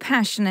makes you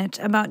passionate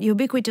about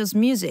Ubiquitous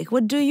music?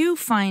 What do you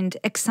find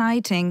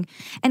exciting?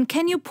 And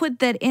can you put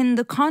that in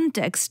the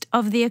context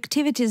of the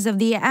activities of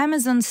the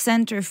Amazon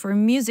Center for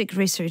Music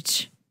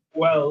Research?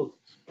 Well,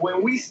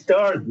 when we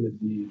started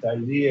the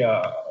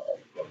idea,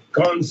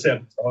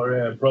 concept, or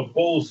a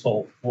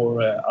proposal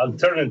for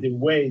alternative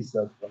ways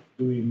of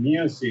doing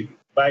music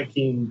back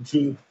in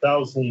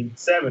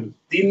 2007,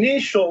 the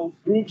initial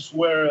groups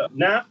were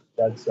NAP,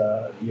 that's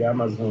the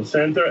Amazon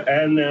Center,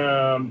 and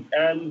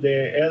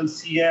the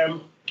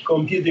LCM,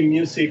 Computing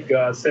Music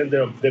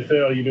Center of the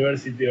Federal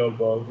University of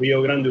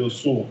Rio Grande do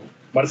Sul,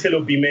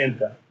 Marcelo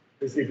Pimenta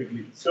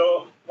specifically.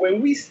 So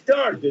when we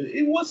started,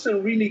 it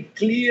wasn't really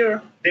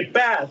clear the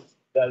path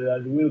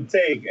that we'll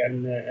take,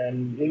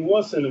 and it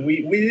wasn't.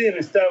 We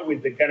didn't start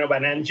with the kind of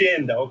an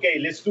agenda. Okay,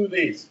 let's do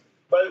this.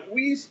 But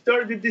we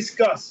started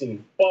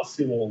discussing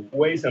possible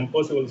ways and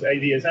possible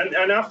ideas.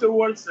 And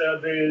afterwards,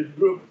 the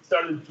group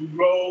started to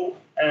grow,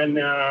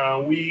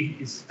 and we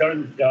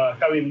started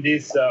having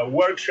these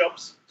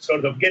workshops,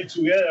 sort of get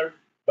together.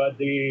 But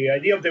the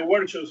idea of the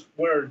workshops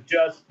were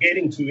just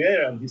getting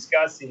together and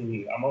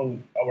discussing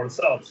among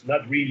ourselves,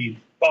 not really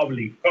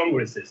public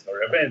congresses or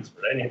events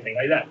or anything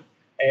like that.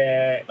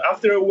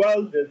 After a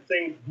while, the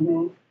thing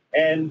grew,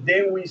 and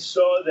then we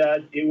saw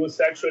that it was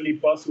actually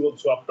possible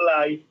to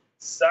apply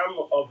some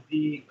of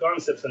the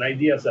concepts and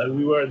ideas that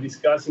we were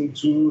discussing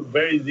to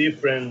very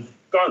different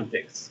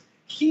contexts.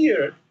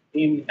 Here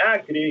in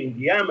Acre, in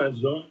the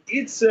Amazon,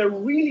 it's a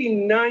really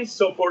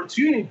nice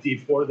opportunity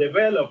for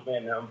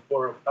development and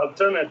for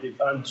alternative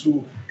and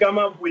to come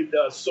up with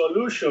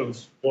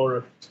solutions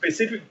for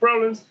specific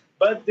problems,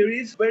 but there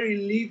is very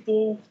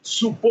little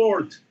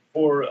support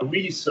for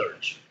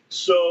research.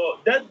 So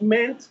that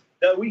meant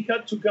that we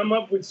had to come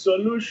up with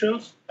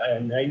solutions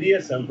and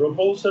ideas and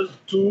proposals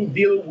to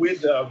deal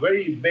with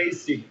very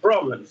basic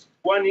problems.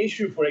 One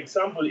issue, for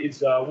example,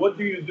 is what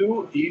do you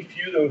do if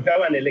you don't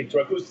have an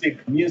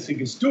electroacoustic music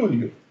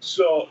studio?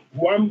 So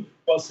one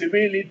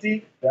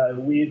possibility that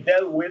we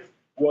dealt with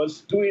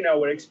was doing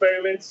our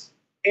experiments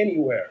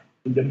anywhere,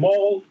 in the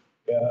mall,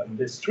 in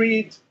the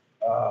street,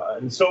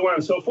 and so on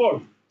and so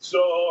forth. So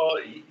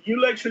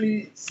you'll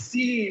actually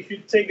see, if you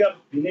take up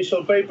the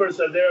initial papers,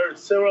 that there are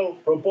several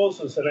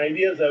proposals and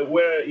ideas that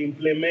were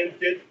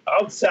implemented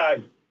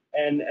outside.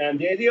 And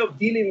the idea of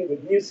dealing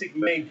with music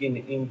making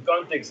in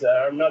contexts that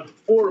are not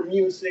for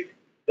music,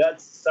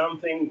 that's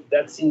something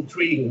that's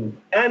intriguing.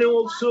 And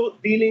also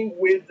dealing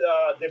with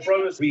the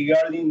problems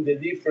regarding the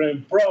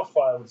different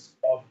profiles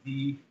of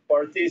the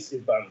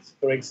participants.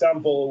 For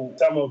example,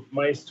 some of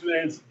my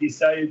students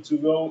decided to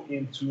go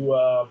into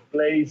a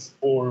place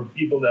for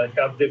people that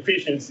have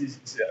deficiencies,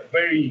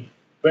 very,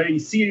 very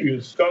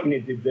serious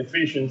cognitive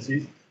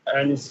deficiencies.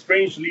 And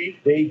strangely,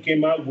 they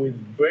came up with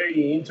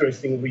very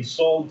interesting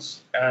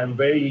results and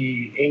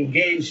very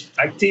engaged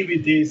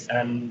activities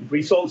and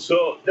results.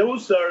 So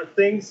those are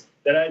things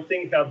that I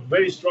think have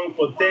very strong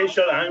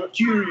potential. I'm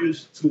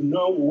curious to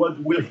know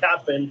what will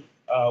happen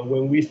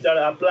when we start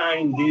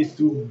applying this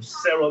to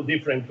several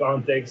different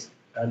contexts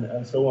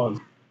and so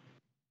on.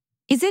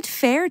 Is it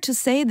fair to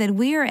say that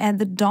we are at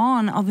the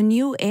dawn of a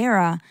new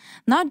era,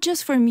 not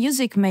just for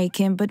music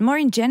making, but more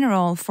in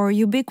general for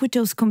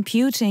ubiquitous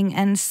computing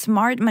and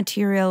smart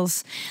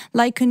materials,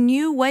 like a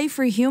new way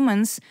for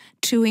humans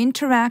to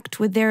interact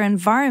with their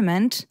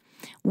environment,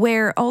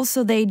 where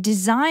also they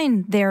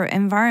design their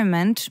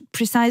environment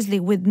precisely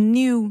with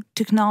new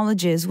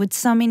technologies, with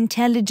some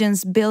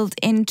intelligence built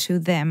into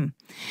them?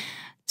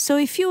 So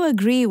if you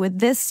agree with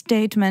this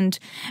statement,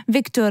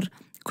 Victor,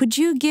 could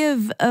you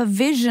give a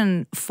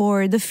vision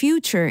for the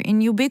future in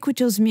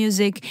ubiquitous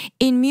music,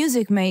 in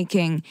music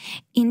making,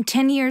 in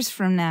 10 years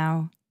from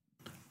now?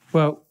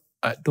 Well,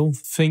 I don't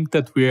think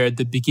that we're at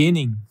the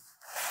beginning.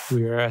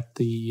 We're at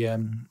the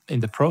in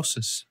the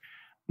process.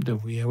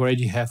 That we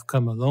already have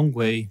come a long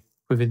way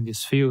within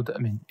this field. I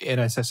mean, and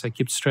as I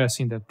keep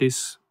stressing that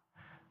this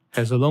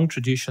has a long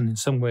tradition in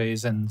some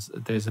ways, and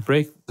there's a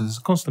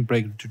constant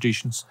break of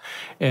traditions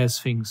as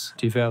things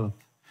develop.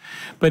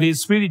 But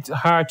it's really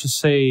hard to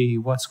say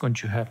what's going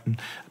to happen.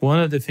 One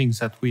of the things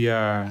that we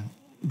are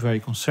very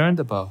concerned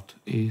about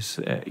is,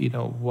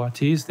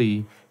 what is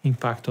the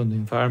impact on the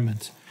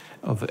environment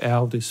of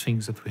all these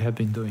things that we have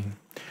been doing.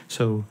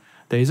 So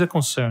there is a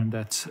concern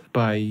that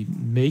by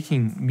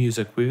making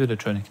music with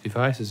electronic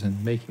devices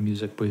and making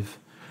music with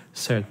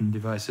certain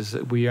devices,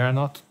 we are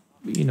not,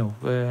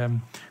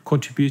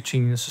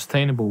 contributing in a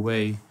sustainable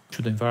way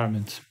to the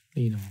environment,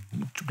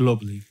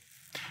 globally.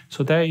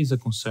 So there is a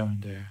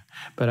concern there.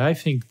 But I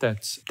think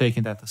that,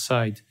 taking that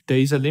aside, there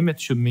is a limit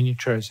to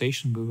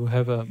miniaturization. We will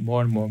have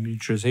more and more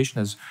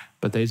miniaturization,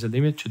 but there is a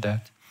limit to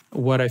that.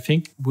 What I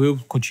think will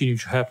continue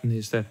to happen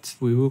is that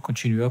we will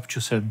continue up to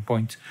a certain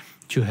point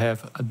to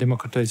have a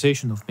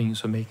democratization of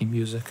means of making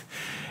music.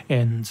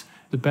 And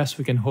the best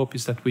we can hope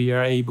is that we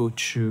are able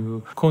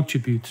to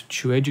contribute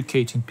to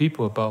educating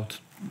people about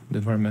the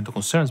environmental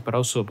concerns, but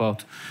also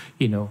about,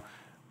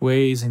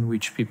 ways in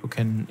which people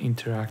can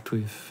interact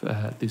with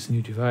these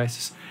new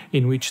devices,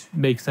 in which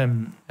make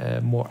them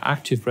more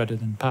active rather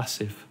than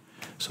passive.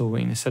 So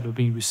instead of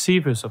being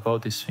receivers of all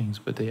these things,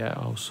 but they are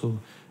also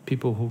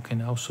people who can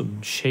also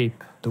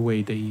shape the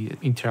way they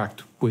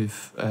interact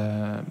with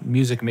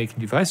music-making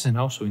devices and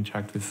also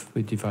interact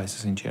with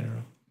devices in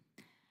general.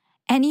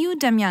 And you,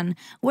 Damian,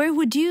 where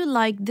would you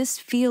like this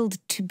field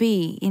to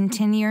be in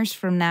 10 years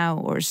from now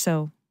or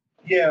so?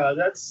 Yeah,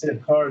 that's a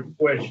hard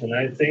question.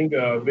 I think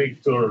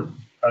Victor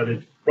had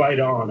it right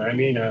on. I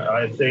mean,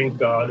 I think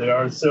there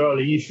are several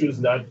issues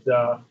that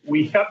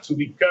we have to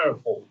be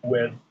careful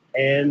with.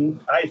 And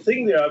I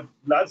think there are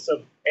lots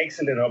of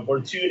excellent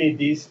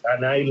opportunities.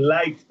 And I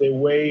like the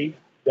way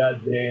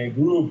that the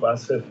group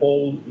as a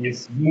whole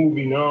is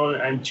moving on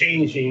and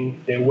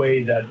changing the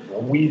way that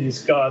we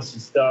discuss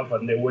stuff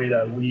and the way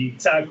that we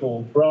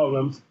tackle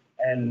problems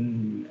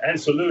and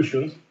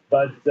solutions.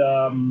 But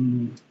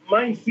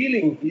my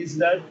feeling is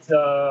that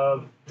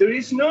there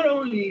is not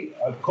only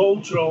a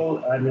cultural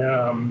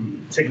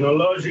and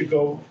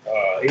technological,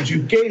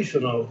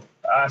 educational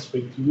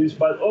aspect to this,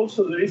 but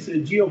also there is a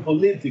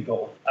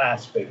geopolitical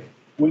aspect.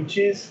 which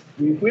is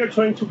if we are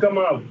trying to come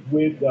up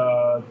with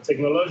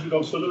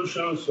technological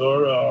solutions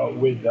or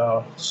with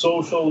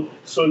social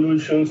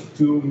solutions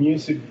to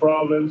music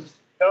problems,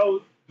 how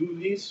do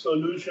these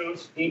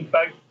solutions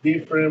impact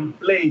different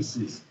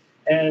places?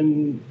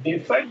 And the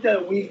fact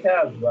that we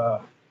have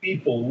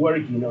people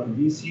working on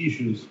these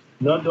issues,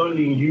 not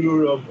only in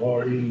Europe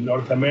or in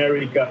North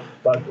America,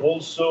 but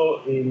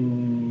also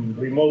in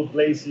remote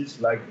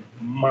places like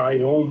my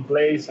own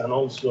place and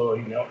also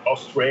in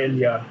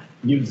Australia,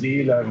 New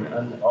Zealand,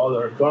 and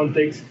other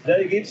contexts,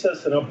 that gives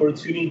us an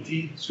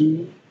opportunity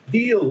to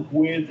deal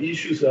with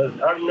issues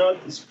that are not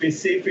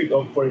specific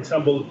of, for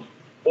example,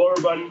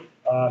 urban,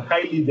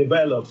 highly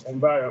developed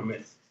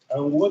environments.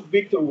 And what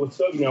Victor was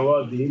talking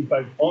about, the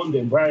impact on the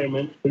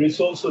environment, there is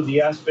also the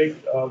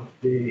aspect of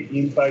the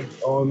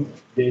impact on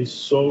the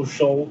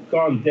social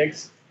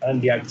context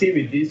and the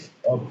activities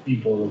of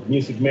people, of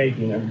music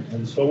making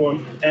and so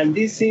on. And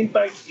this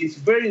impact is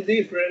very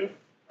different.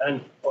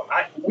 And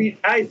I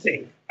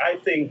think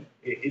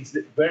it's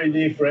very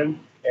different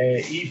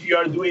if you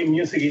are doing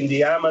music in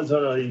the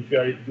Amazon or if you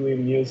are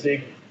doing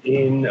music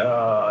in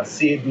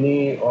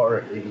Sydney or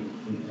in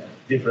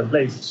different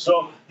places.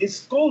 So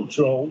this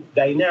cultural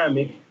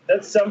dynamic,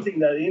 that's something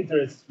that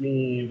interests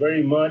me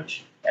very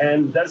much.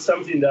 And that's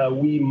something that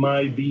we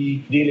might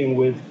be dealing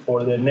with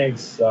for the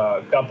next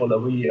couple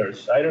of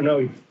years. I don't know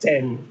if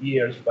 10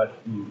 years, but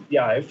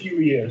yeah, a few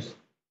years.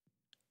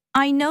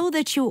 I know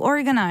that you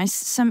organize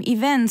some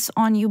events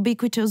on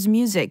Ubiquitous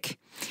Music.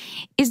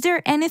 Is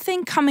there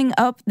anything coming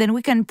up that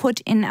we can put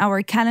in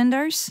our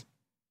calendars?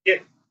 Yeah,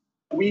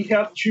 we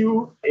have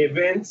 2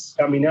 events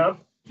coming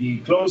up. The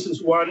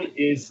closest one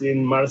is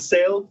in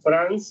Marseille,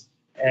 France,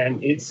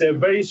 and it's a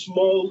very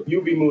small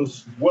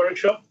Ubiquitous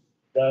workshop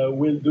that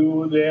we'll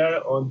do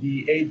there on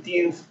the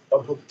 18th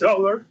of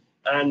October.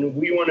 And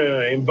we want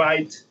to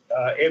invite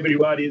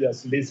everybody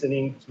that's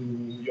listening to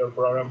your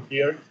program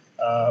here.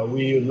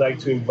 We would like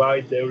to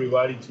invite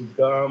everybody to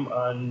come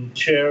and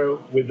share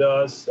with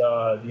us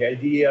the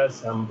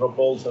ideas and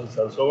proposals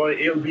and so on.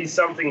 It'll be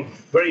something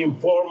very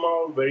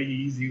informal, very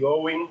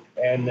easygoing,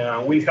 and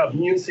we'll have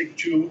music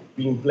too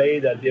being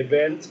played at the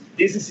event.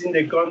 This is in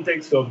the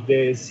context of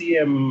the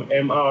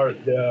CMMR,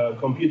 the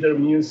Computer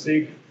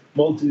Music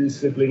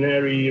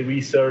Multidisciplinary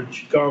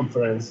Research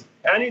Conference,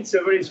 and it's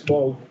a very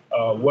small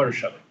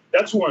workshop.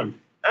 That's one.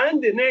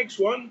 And the next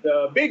one,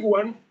 the big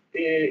one,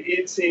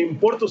 it's in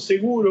Porto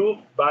Seguro,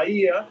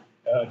 Bahia,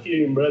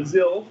 here in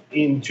Brazil.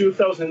 In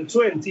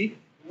 2020,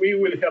 we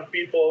will have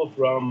people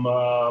from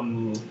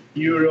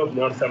Europe,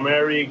 North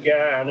America,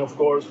 and of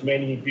course,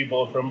 many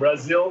people from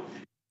Brazil.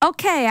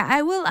 Okay,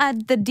 I will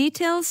add the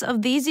details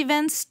of these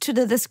events to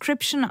the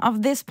description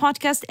of this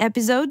podcast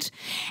episode.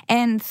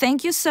 And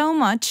thank you so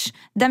much,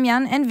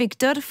 Damian and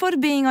Victor, for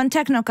being on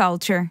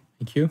Technoculture.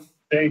 Thank you.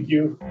 Thank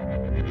you.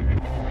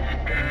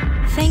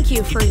 Thank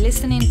you for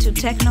listening to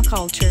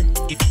Technoculture.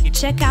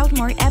 Check out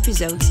more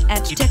episodes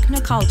at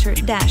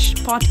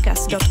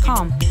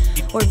technoculture-podcast.com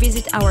or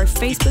visit our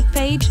Facebook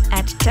page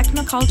at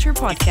Technoculture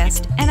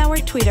Podcast and our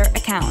Twitter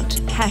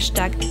account,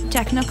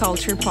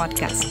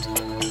 #TechnoculturePodcast.